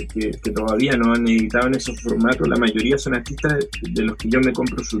todavía no han editado en esos formatos, la mayoría son artistas de los que yo me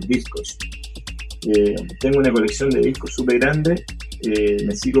compro sus discos. Tengo una colección de discos súper grande,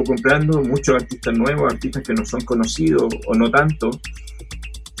 me sigo comprando muchos artistas nuevos, artistas que no son conocidos o no tanto,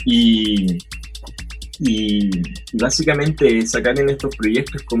 y básicamente sacar en estos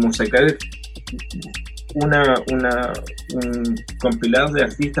proyectos como sacar un compilado de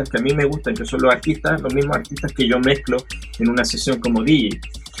artistas que a mí me gustan, que son los mismos artistas que yo mezclo en una sesión como DJ.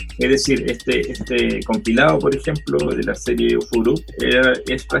 Es decir, este compilado, por ejemplo, de la serie Ufuru,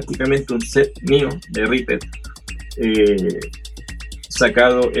 es prácticamente un set mío de Reaper,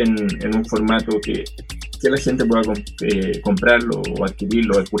 sacado en un formato que la gente pueda comprarlo o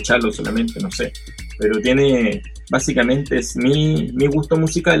adquirirlo, o escucharlo solamente, no sé. Pero básicamente es mi gusto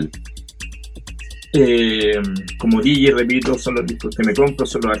musical. Como DJ, repito, son los discos que me compro,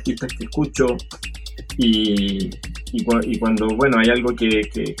 son los artistas que escucho, y cuando, bueno, hay algo que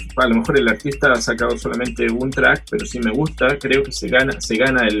a lo mejor el artista ha sacado solamente un track, pero si me gusta, creo que se gana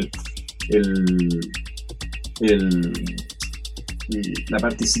la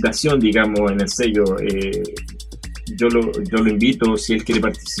participación, digamos, en el sello. Yo lo invito, si él quiere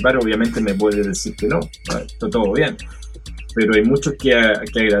participar, obviamente me puede decir que no, está todo bien. Pero hay muchos que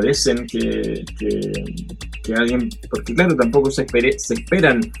agradecen que alguien, porque claro, tampoco se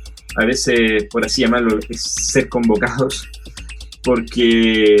esperan a veces, por así llamarlo, ser convocados,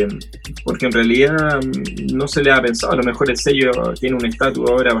 porque en realidad no se le ha pensado. A lo mejor el sello tiene un estatus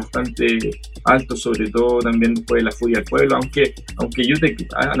ahora bastante alto, sobre todo también después de la Furia del Pueblo, aunque Yutek,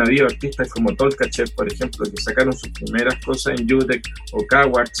 han habido artistas como Tolkachev, por ejemplo, que sacaron sus primeras cosas en Yutek, o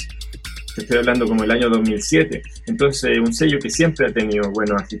Cowards, que estoy hablando como el año 2007. Entonces, un sello que siempre ha tenido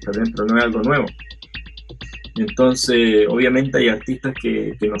buenos artistas dentro, no es algo nuevo. Entonces, obviamente hay artistas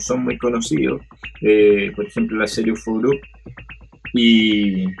que no son muy conocidos, por ejemplo la serie UFO Group,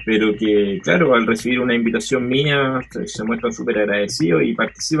 pero que, claro, al recibir una invitación mía se muestran súper agradecidos y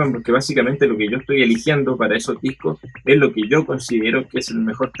participan, porque básicamente lo que yo estoy eligiendo para esos discos es lo que yo considero que es el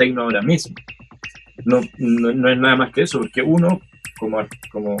mejor techno ahora mismo. No es nada más que eso, porque uno,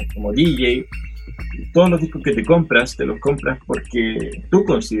 como DJ, todos los discos que te los compras porque tú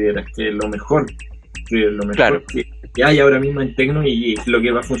consideras que es lo mejor, claro, que hay ahora mismo en techno, y es lo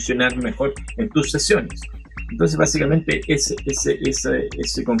que va a funcionar mejor en tus sesiones. Entonces, básicamente,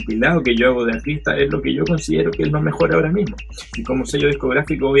 ese compilado que yo hago de artistas es lo que yo considero que es lo mejor ahora mismo. Y como sello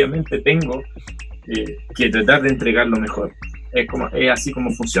discográfico, obviamente, tengo que tratar de entregar lo mejor. Es así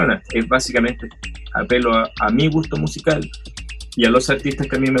como funciona. Es básicamente apelo a mi gusto musical y a los artistas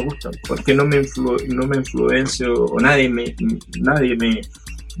que a mí me gustan. Porque no me influencio, o nadie me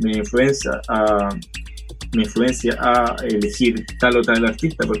influencia a elegir tal o tal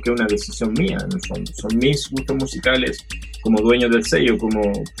artista, porque es una decisión mía. En el fondo son mis gustos musicales como dueño del sello, como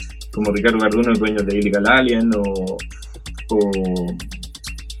Ricardo Garduno, dueño de Illegal Alien, o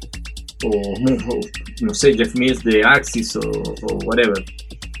no sé, Jeff Mills de Axis, o whatever.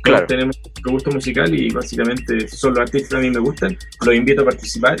 Claro. Todos tenemos nuestro gusto musical, y básicamente son los artistas que a mí me gustan. Los invito a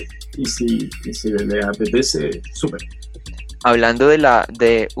participar, y si les apetece, súper. Hablando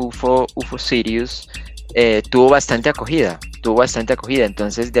de UFO Sirius, tuvo bastante acogida,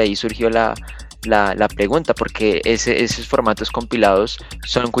 entonces de ahí surgió la pregunta, porque esos formatos compilados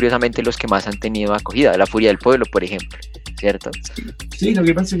son curiosamente los que más han tenido acogida, La Furia del Pueblo, por ejemplo, ¿cierto? Sí, lo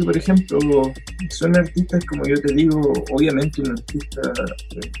que pasa es que, por ejemplo, son artistas, como yo te digo, obviamente un artista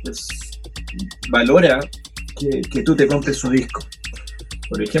valora que tú te compres su disco.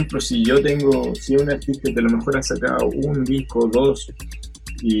 Por ejemplo, si un artista que a lo mejor ha sacado un disco o dos,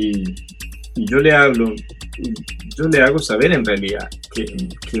 y yo le hablo, yo le hago saber en realidad que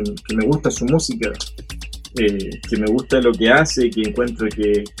me gusta su música, que me gusta lo que hace, que encuentro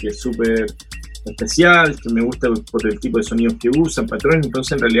que es súper especial, que me gusta por el tipo de sonidos que usan, patrones.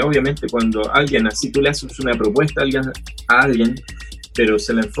 Entonces, en realidad, obviamente, cuando tú le haces una propuesta a alguien, pero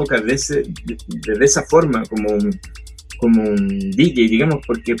se la enfoca de esa forma, como un DJ, digamos,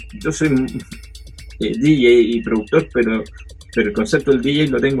 porque yo soy DJ y productor, pero el concepto del DJ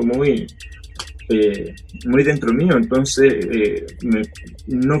lo tengo muy dentro mío. Entonces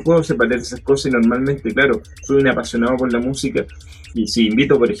no puedo separar esas cosas, y normalmente, claro, soy un apasionado por la música, y si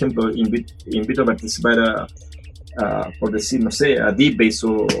invito, por ejemplo, invito a participar por decir, no sé, a Deep Bass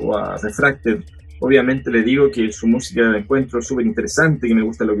o a Refracted, obviamente le digo que su música la encuentro súper interesante, que me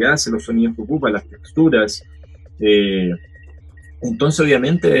gusta lo que hace, los sonidos que ocupa, las texturas. Entonces,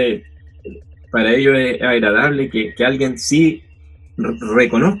 obviamente, para ellos es agradable que alguien sí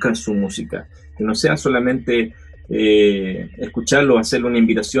reconozca su música, que no sea solamente escucharlo, hacerle una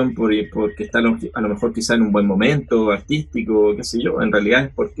invitación porque está a lo mejor quizá en un buen momento artístico, qué sé yo. En realidad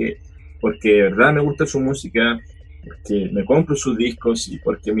es porque de verdad me gusta su música, porque me compro sus discos y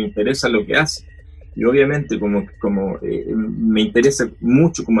porque me interesa lo que hace. Y obviamente, como me interesa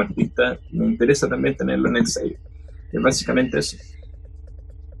mucho como artista, me interesa también tenerlo en el sello. Es básicamente eso.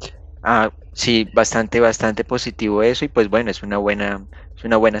 Sí, bastante positivo eso y pues bueno, es una buena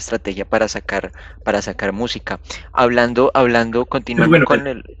estrategia para sacar música. Pero Continuando bueno, con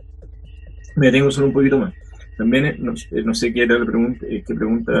el, me detengo solo un poquito más. También, no sé qué era la pregunta, qué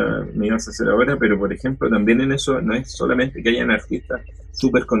pregunta me ibas a hacer ahora, pero por ejemplo, también en eso no es solamente que hayan artistas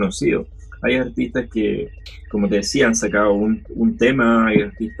súper conocidos. Hay artistas que, como te decía, han sacado un tema, hay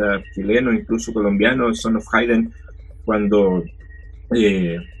artistas chilenos, incluso colombianos, Son of Hayden, cuando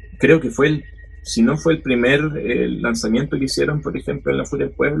eh, creo que fue si no fue el primer lanzamiento que hicieron, por ejemplo, en la Furia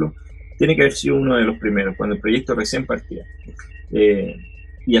del Pueblo, tiene que haber sido uno de los primeros, cuando el proyecto recién partía. Eh,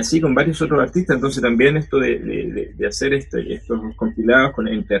 y así con varios otros artistas, entonces también esto de hacer estos compilados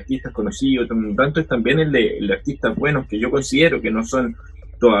entre artistas conocidos, tanto es también el de artistas buenos que yo considero que no son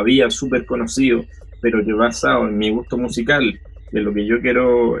todavía súper conocidos, pero que basado en mi gusto musical, de lo que yo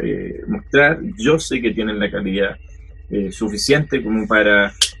quiero mostrar, yo sé que tienen la calidad suficiente como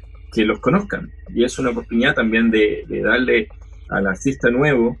para que los conozcan. Y es una oportunidad también de darle al artista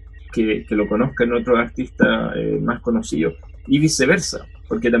nuevo que lo conozcan otros artistas más conocidos y viceversa,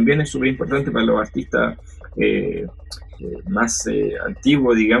 porque también es súper importante para los artistas más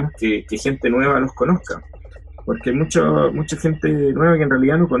antiguos, digamos, que gente nueva los conozca. Porque hay mucha gente nueva que en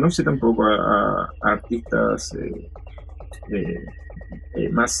realidad no conoce tampoco a artistas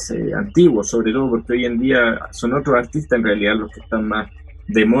más antiguos, sobre todo porque hoy en día son otros artistas en realidad los que están más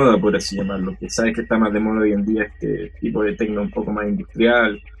de moda, por así llamarlo, que sabes que está más de moda hoy en día este tipo de tecno un poco más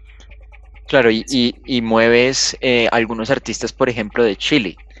industrial. claro, y mueves algunos artistas, por ejemplo, de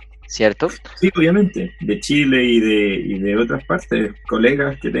Chile, ¿cierto? Sí, obviamente, de Chile y de otras partes,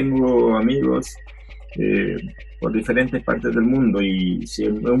 colegas que tengo, amigos eh, por diferentes partes del mundo, y si es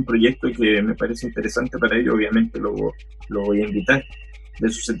un proyecto que me parece interesante para ellos, obviamente lo voy a invitar. De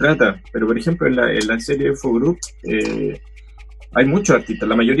eso se trata. Pero por ejemplo en la serie UFO Group hay muchos artistas,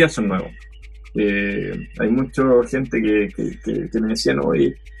 la mayoría son nuevos. Hay mucha gente que me decían,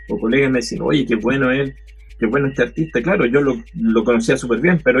 oye, o colegas me decían, oye, qué bueno él, qué bueno este artista. Claro, yo lo conocía súper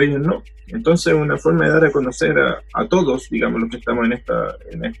bien, pero ellos no. Entonces, una forma de dar a conocer a todos, digamos, los que estamos en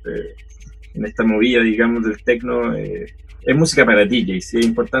esta movida, digamos, del techno, es música para DJs. Y es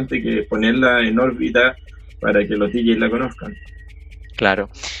importante que ponerla en órbita para que los DJs la conozcan. Claro.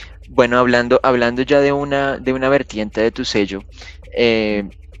 Bueno, hablando ya de una vertiente de tu sello, eh,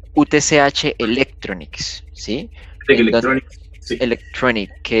 UTCH Electronics, ¿sí? En donde, Electronic, sí.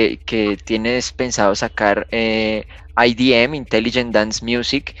 Electronic, que tienes pensado sacar IDM, Intelligent Dance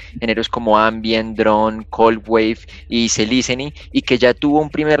Music, géneros como Ambient, Drone, Cold Wave y Easy Listening, y que ya tuvo un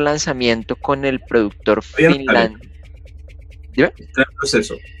primer lanzamiento con el productor finlandés. Está en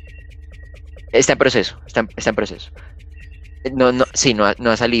proceso. Está en proceso, está en proceso. Sí,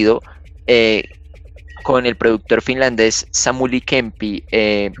 no ha salido. Con el productor finlandés Samuli Kempi.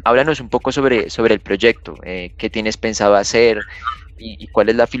 Háblanos un poco sobre el proyecto, qué tienes pensado hacer y cuál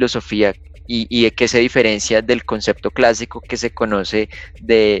es la filosofía y de qué se diferencia del concepto clásico que se conoce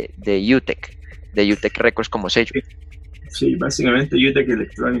de UTEC, de UTEC Records como sello. Sí, básicamente UTEC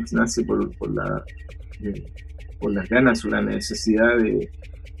Electronics nace por las ganas o la necesidad de,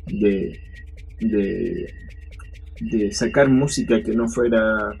 de, de sacar música que no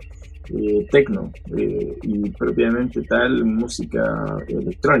fuera techno y propiamente tal música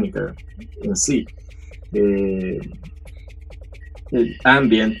electrónica en sí. Eh, el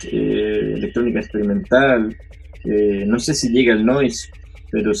ambient, electrónica experimental, no sé si llega el noise,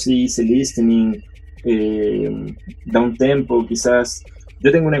 pero sí easy listening, down tempo quizás.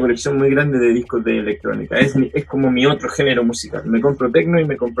 Yo tengo una colección muy grande de discos de electrónica, es como mi otro género musical. Me compro techno y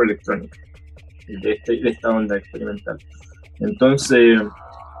me compro electrónica, de esta onda experimental. Entonces,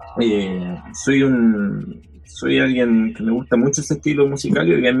 soy alguien que me gusta mucho ese estilo musical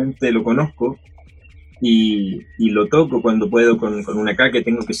y obviamente lo conozco y lo toco cuando puedo con una K que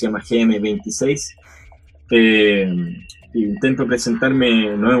tengo que se llama GM26. Intento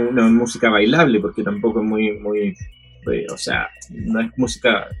presentarme, no es música bailable porque tampoco es muy o sea, no es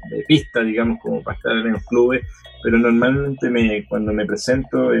música de pista, digamos, como para estar en los clubes, pero normalmente cuando me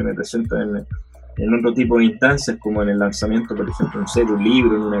presento en otro tipo de instancias, como en el lanzamiento, por ejemplo, un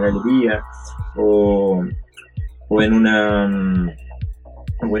libro, en una galería, o en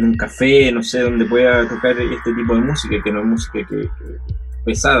o en un café, no sé, donde pueda tocar este tipo de música, que no es música que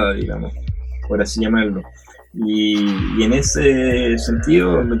pesada, digamos, por así llamarlo. Y en ese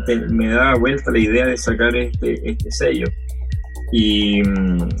sentido me da vuelta la idea de sacar este sello. Y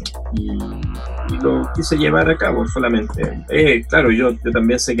lo quise llevar a cabo solamente. Claro, yo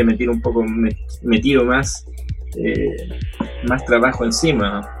también sé que me tiro un poco, me tiro más trabajo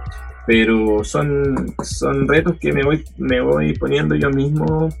encima, pero son retos que me voy poniendo yo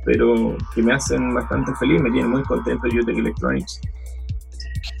mismo, pero que me hacen bastante feliz, me tienen muy contento Tech Electronics.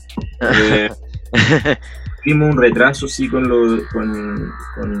 Tuvimos un retraso sí con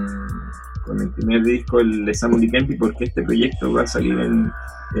el primer disco, el de Samuel Kempi, porque este proyecto va a salir en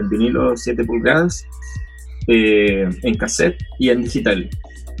vinilo 7 pulgadas, en cassette y en digital.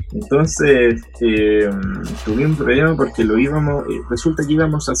 Entonces tuvimos un problema porque resulta que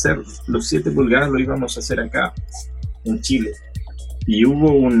íbamos a hacer los 7 pulgadas, lo íbamos a hacer acá en Chile, y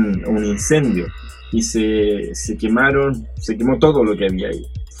hubo un incendio y se quemó todo lo que había ahí.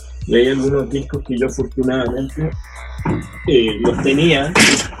 Y hay algunos discos que yo afortunadamente los tenía,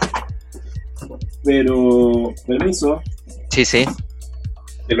 pero permiso. Sí.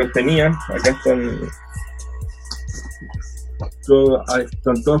 Que los tenía, acá están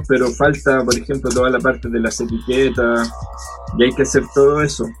todos, pero falta, por ejemplo, toda la parte de las etiquetas, y hay que hacer todo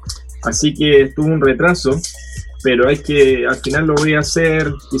eso. Así que tuvo un retraso, pero al final lo voy a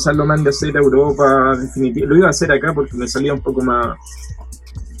hacer, quizás lo mande a hacer a Europa, definitivamente. Lo iba a hacer acá porque me salía un poco más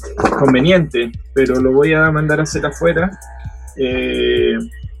conveniente, pero lo voy a mandar a hacer afuera,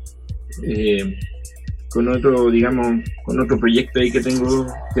 con otro proyecto ahí que tengo,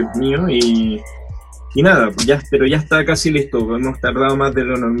 que es mío, y nada, pero ya está casi listo. Hemos tardado más de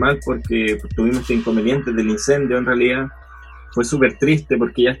lo normal porque tuvimos este inconveniente del incendio. En realidad fue súper triste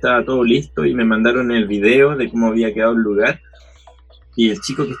porque ya estaba todo listo y me mandaron el video de cómo había quedado el lugar, y el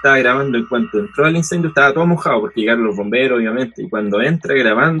chico que estaba grabando, en cuanto entró al incendio, estaba todo mojado porque llegaron los bomberos, obviamente, y cuando entra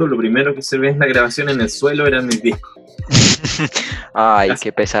grabando, lo primero que se ve en la grabación en el suelo eran mis discos. Ay,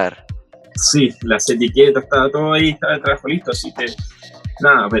 qué pesar. Sí, las etiquetas, estaba todo ahí, estaba el trabajo listo, así que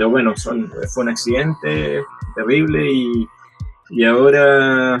nada, pero bueno, fue un accidente terrible, y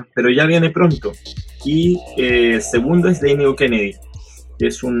ahora, pero ya viene pronto. Y el segundo es de Inigo Kennedy,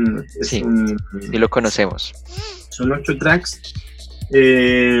 que sí, lo conocemos. Son 8 tracks.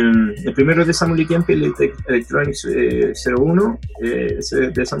 El primero es de Samuel Kempi, el Electronics 01,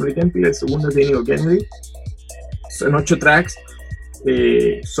 de Samuel Kempi. El segundo es de Inigo Kennedy. Son 8 tracks.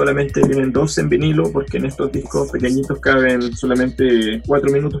 Solamente vienen 2 en vinilo, porque en estos discos pequeñitos caben solamente 4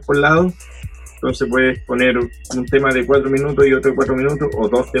 minutos por lado. Entonces puedes poner un tema de 4 minutos y otro de 4 minutos, o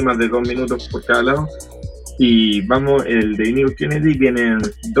 2 temas de 2 minutos por cada lado. Y el de Inigo Kennedy vienen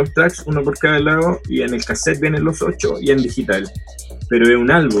 2 tracks, uno por cada lado, y en el cassette vienen los 8 y en digital. Pero es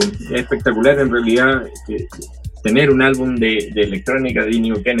un álbum, es espectacular en realidad tener un álbum de electrónica de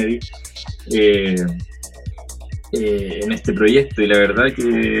Inigo Kennedy en este proyecto, y la verdad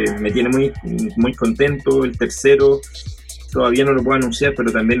que me tiene muy, muy contento. El tercero todavía no lo puedo anunciar,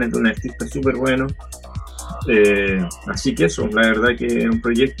 pero también es de un artista súper bueno. Así que eso, la verdad que es un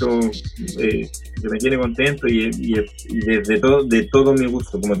proyecto que me tiene contento, y de todo mi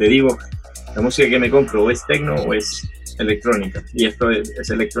gusto. Como te digo, la música que me compro o es techno o es electrónica, y esto es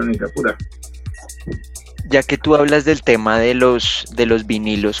electrónica pura. Ya que tú hablas del tema de los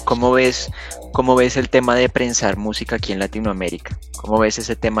vinilos, ¿cómo ves el tema de prensar música aquí en Latinoamérica? ¿Cómo ves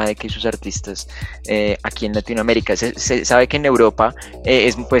ese tema de que sus artistas aquí en Latinoamérica, se sabe que en Europa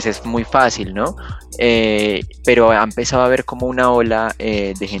es muy fácil, ¿no? Pero ha empezado a haber como una ola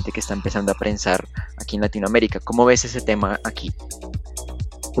de gente que está empezando a prensar aquí en Latinoamérica. ¿Cómo ves ese tema aquí?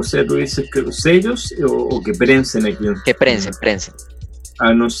 O sea, tú dices que los sellos o que prensen aquí. Que prensen.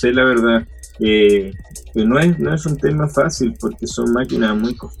 No sé, la verdad. No es un tema fácil, porque son máquinas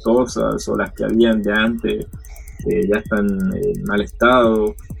muy costosas, o las que habían de antes ya están en mal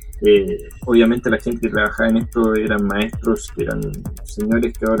estado. Obviamente la gente que trabajaba en esto eran maestros, que eran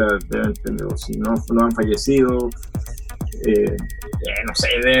señores que ahora deben tener, o si no han fallecido, no sé,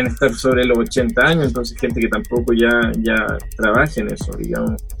 deben estar sobre los 80 años, entonces gente que tampoco ya trabaja en eso,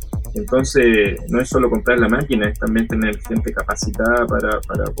 digamos. Entonces no es solo comprar la máquina, es también tener gente capacitada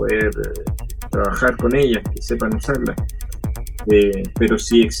para poder trabajar con ella, que sepan usarla. Pero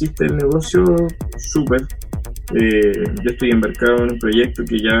si existe el negocio, súper. Yo estoy embarcado en un proyecto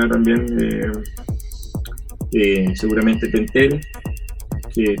que ya también seguramente te enteres,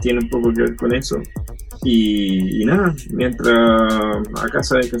 que tiene un poco que ver con eso. Y nada, mientras acá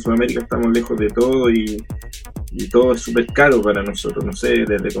sabes que en Sudamérica estamos lejos de todo, y todo es súper caro para nosotros, no sé,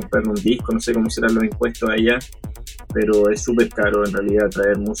 desde comprar un disco, no sé cómo serán los impuestos allá, pero es súper caro en realidad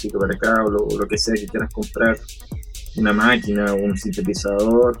traer música para acá, o lo que sea que quieras comprar, una máquina o un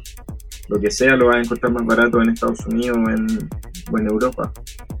sintetizador, lo que sea, lo vas a encontrar más barato en Estados Unidos o en Europa.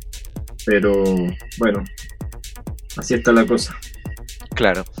 Pero bueno, así está la cosa.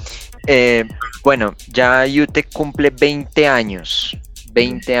 Claro. Bueno, ya UTEC cumple 20 años.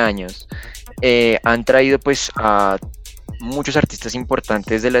 Han traído pues a muchos artistas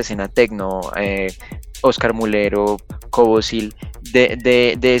importantes de la escena tecno, Oscar Mulero, Cobosil,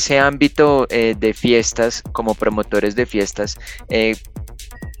 de ese ámbito de fiestas, como promotores de fiestas,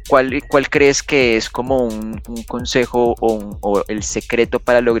 ¿cuál crees que es como un consejo o el secreto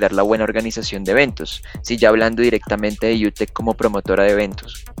para lograr la buena organización de eventos? Si ya hablando directamente de UTEC como promotora de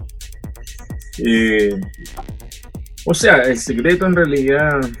eventos. O sea, el secreto en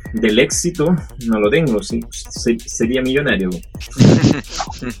realidad del éxito no lo tengo, sí, sería millonario.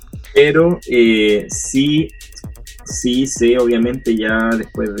 Pero sí sé, obviamente, ya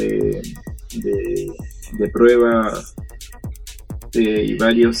después de pruebas y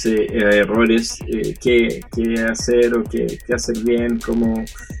varios errores, qué hacer o qué hacer bien, como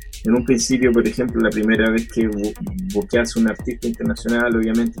en un principio, por ejemplo, la primera vez que buscas un artista internacional,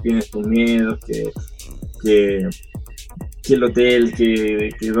 obviamente tienes tus miedos, que el hotel,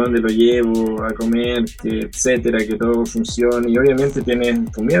 que dónde lo llevo a comer, que etcétera, que todo funcione, y obviamente tienes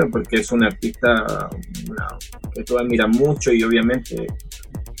tu miedo porque es un artista que tú admiras mucho y obviamente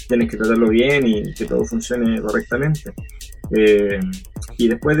tienes que tratarlo bien y que todo funcione correctamente. Y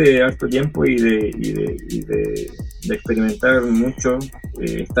después de harto tiempo y de experimentar mucho,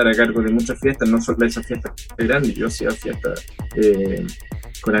 estar a cargo de muchas fiestas, no solo esas fiestas grandes, yo hacía fiestas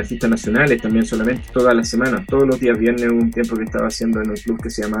con artistas nacionales también, solamente todas las semanas, todos los días viernes, un tiempo que estaba haciendo en un club que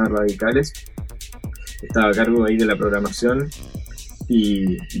se llamaba Radicales, estaba a cargo ahí de la programación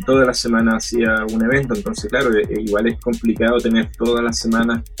y todas las semanas hacía un evento. Entonces claro, igual es complicado tener todas las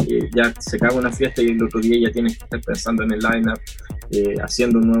semanas, ya se acaba una fiesta y el otro día ya tienes que estar pensando en el line-up,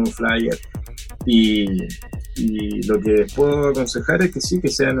 haciendo un nuevo flyer, y lo que puedo aconsejar es que sí, que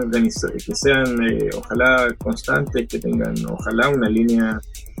sean organizados, que sean ojalá constantes, que tengan ojalá una línea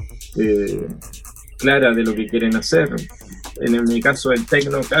clara de lo que quieren hacer. En mi caso el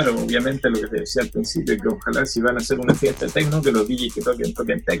techno, claro, obviamente lo que te decía al principio, que ojalá si van a hacer una fiesta de techno, que los DJs que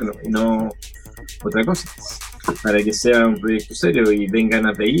toquen techno y no otra cosa, para que sea un proyecto serio y den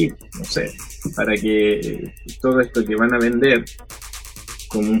ganas de ir, no sé, para que todo esto que van a vender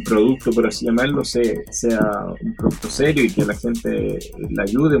como un producto, por así llamarlo, sea un producto serio y que la gente la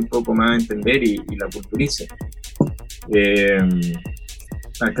ayude un poco más a entender y la culturice.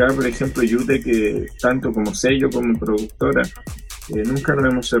 Acá, por ejemplo, UTEC, tanto como sello como productora, nunca nos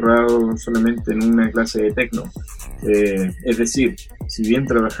hemos cerrado solamente en una clase de techno. Es decir, si bien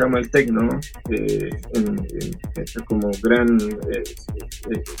trabajamos el techno como gran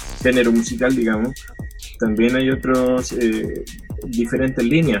género musical, digamos, también hay otros diferentes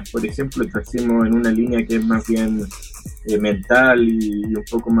líneas. Por ejemplo, trajimos en una línea que es más bien mental y un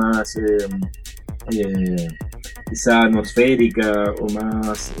poco más quizá atmosférica o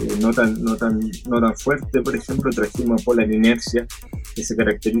más no tan fuerte. Por ejemplo, trajimos a Polar Inercia, que se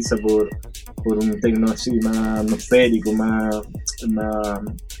caracteriza por un techno así más atmosférico, un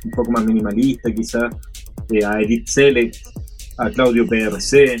poco más minimalista quizá, a Edith Select, a Claudio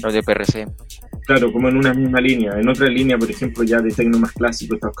PRC. Claro, como en una misma línea. En otra línea, por ejemplo, ya de techno más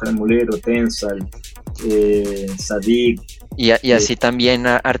clásico, está Oscar Mulero, Tensal, Sadik. Y así también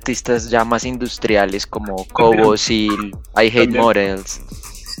a artistas ya más industriales como Cobosil, I Hate Models.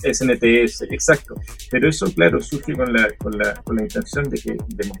 SNTS, exacto. Pero eso, claro, surge con la intención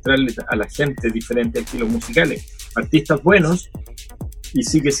de mostrarle a la gente diferentes estilos musicales. Artistas buenos, y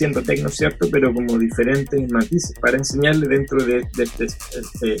sigue siendo techno, ¿cierto? Pero como diferentes matices, para enseñarle dentro de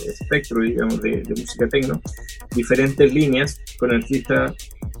este espectro, digamos, de música techno, diferentes líneas con artistas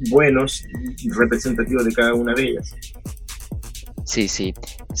buenos, representativos de cada una de ellas. Sí,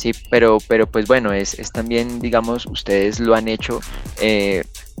 pero pues bueno, es también, digamos, ustedes lo han hecho,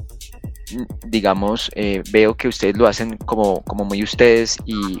 digamos, veo que ustedes lo hacen como muy ustedes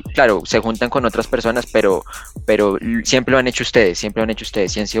y claro, se juntan con otras personas, pero siempre lo han hecho ustedes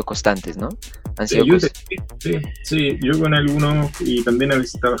y han sido constantes, ¿no? Sí, yo con algunos y también a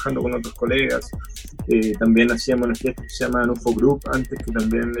veces trabajando con otros colegas, también hacíamos una fiesta que se llama UFO Group, antes que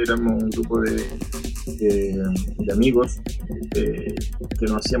también éramos un grupo de amigos que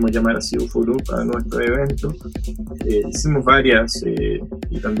nos hacíamos llamar así UFO Group a nuestro evento. Hicimos varias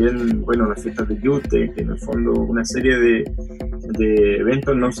y también, bueno, las fiestas de UTEC, que en el fondo una serie de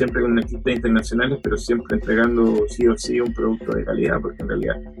eventos, no siempre con artistas internacionales, pero siempre entregando sí o sí un producto de calidad, porque en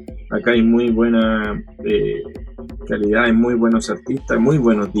realidad acá hay muy buena calidad, hay muy buenos artistas, muy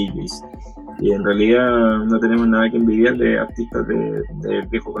buenos DJs, y en realidad no tenemos nada que envidiarle a artistas del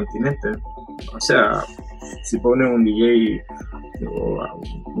viejo continente. O sea, si pones un DJ o a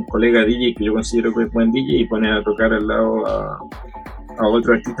un colega DJ que yo considero que es buen DJ y pones a tocar al lado a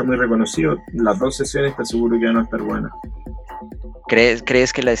otro artista muy reconocido, las dos sesiones te aseguro que van a estar buenas.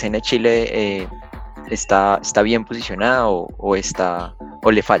 ¿Crees que la escena de Chile está bien posicionada o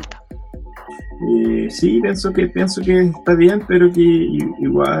le falta? Sí, pienso que está bien, pero que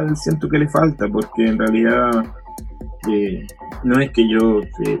igual siento que le falta, porque en realidad no es que yo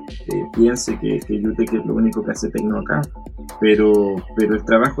piense que UTEC es lo único que hace tecno acá, pero el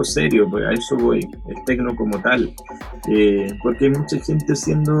trabajo serio, pues a eso voy, el tecno como tal, porque hay mucha gente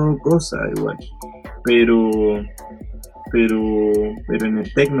haciendo cosas igual, pero en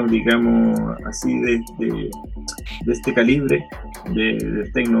el tecno, digamos, así de este calibre,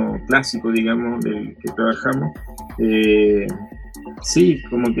 del tecno clásico, digamos, del que trabajamos, sí,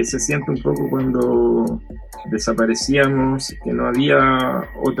 como que se siente un poco cuando desaparecíamos, que no había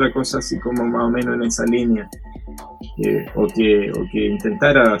otra cosa así como más o menos en esa línea, o que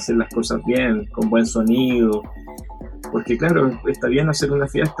intentara hacer las cosas bien, con buen sonido, porque claro, está bien hacer una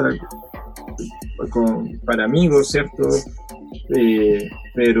fiesta para amigos, ¿cierto?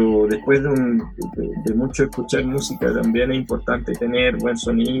 Pero después de mucho escuchar música también es importante tener buen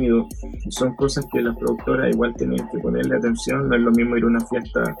sonido, y son cosas que las productoras igual tienen que ponerle atención. No es lo mismo ir a una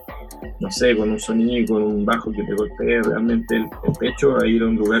fiesta, no sé, con un sonido, con un bajo que te golpee realmente el pecho, a ir a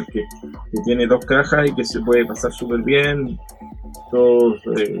un lugar que tiene 2 cajas y que se puede pasar súper bien, todos,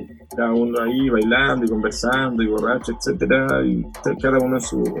 cada uno ahí bailando y conversando y borracho, etcétera, y cada uno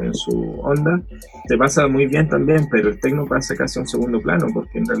en su onda. Te pasa muy bien también, pero el tecno pasa casi a un segundo plano,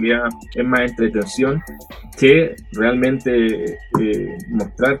 porque en realidad es más entretención que realmente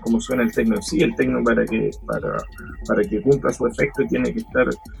mostrar cómo suena el tecno en sí. El tecno, para que cumpla su efecto, tiene que estar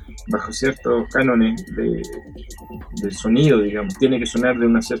bajo ciertos cánones de sonido, digamos, tiene que sonar de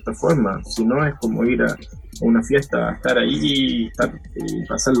una cierta forma, si no es como ir a una fiesta, a estar ahí y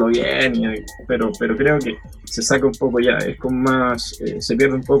pasarlo bien, pero creo que se saca un poco ya, es como más, se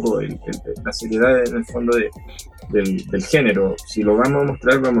pierde un poco la seriedad en el fondo del género. Si lo vamos a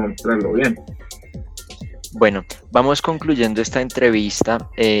mostrarlo bien. Bueno, vamos concluyendo esta entrevista.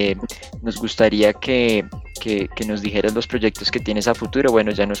 Nos gustaría que nos dijeras los proyectos que tienes a futuro.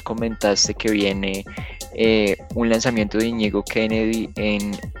 Bueno, ya nos comentaste que viene un lanzamiento de Íñigo Kennedy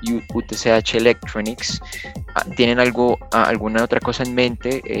en UTCH Electronics. ¿Tienen alguna otra cosa en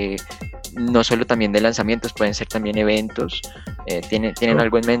mente? No solo también de lanzamientos, pueden ser también eventos. ¿Tienen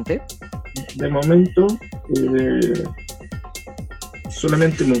algo en mente? De momento,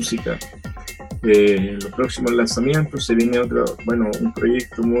 solamente música. Los próximos lanzamientos se viene un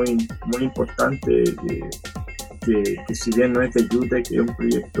proyecto muy, muy importante, que si bien no es de UTEC, que es un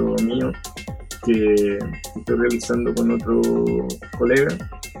proyecto mío que estoy realizando con otro colega,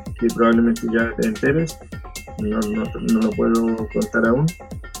 que probablemente ya te enteres. No lo puedo contar aún,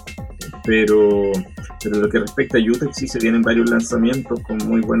 pero lo que respecta a UTEC, sí se vienen varios lanzamientos con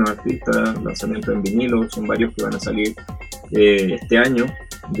muy buenos artistas, lanzamientos en vinilo, son varios que van a salir este año,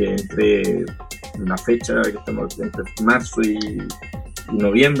 entre la fecha que estamos entre marzo y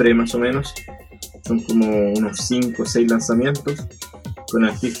noviembre más o menos. Son como unos 5 o 6 lanzamientos con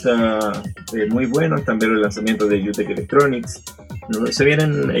artistas muy buenos, también los lanzamientos de UTEC Electronics, ¿no? Se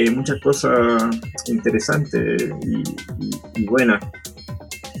vienen muchas cosas interesantes y buenas,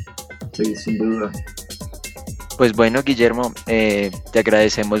 sí, sin duda. Pues bueno, Guillermo, te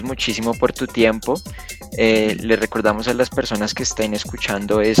agradecemos muchísimo por tu tiempo. Le recordamos a las personas que estén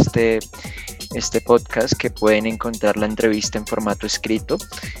escuchando este podcast que pueden encontrar la entrevista en formato escrito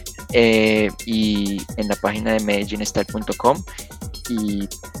y en la página de medellinstar.com. Y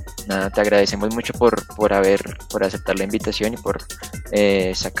nada, te agradecemos mucho por aceptar la invitación y por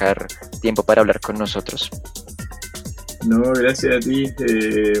sacar tiempo para hablar con nosotros. No, gracias a ti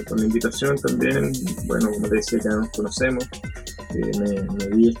por la invitación también. Bueno, como te decía, ya nos conocemos.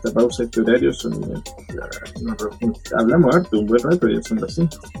 Me di esta pausa, este horario, hablamos harto, un buen rato, ya son las 5.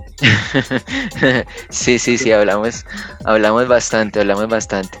 Sí, hablamos bastante.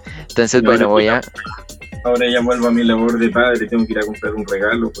 Entonces, bueno, ahora ya vuelvo a mi labor de padre, tengo que ir a comprar un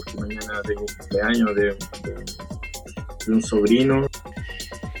regalo porque mañana tengo un cumpleaños de un sobrino.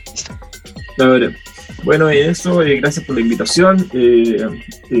 Ahora, bueno, eso, gracias por la invitación. Te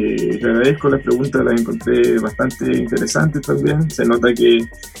agradezco las preguntas, las encontré bastante interesantes también. Se nota que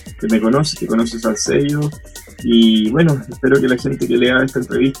me conoces, que conoces al sello. Y bueno, espero que la gente que lea esta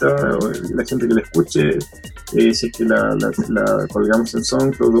entrevista o la gente que la escuche, si es que la colgamos en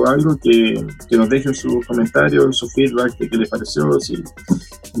SoundCloud o algo, que nos dejen sus comentarios, su feedback de qué les pareció.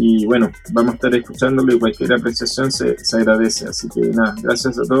 Y bueno, vamos a estar escuchándolo y cualquier apreciación se agradece. Así que nada,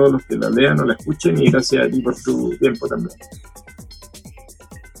 gracias a todos los que la lean o la escuchen y gracias a ti por tu tiempo también.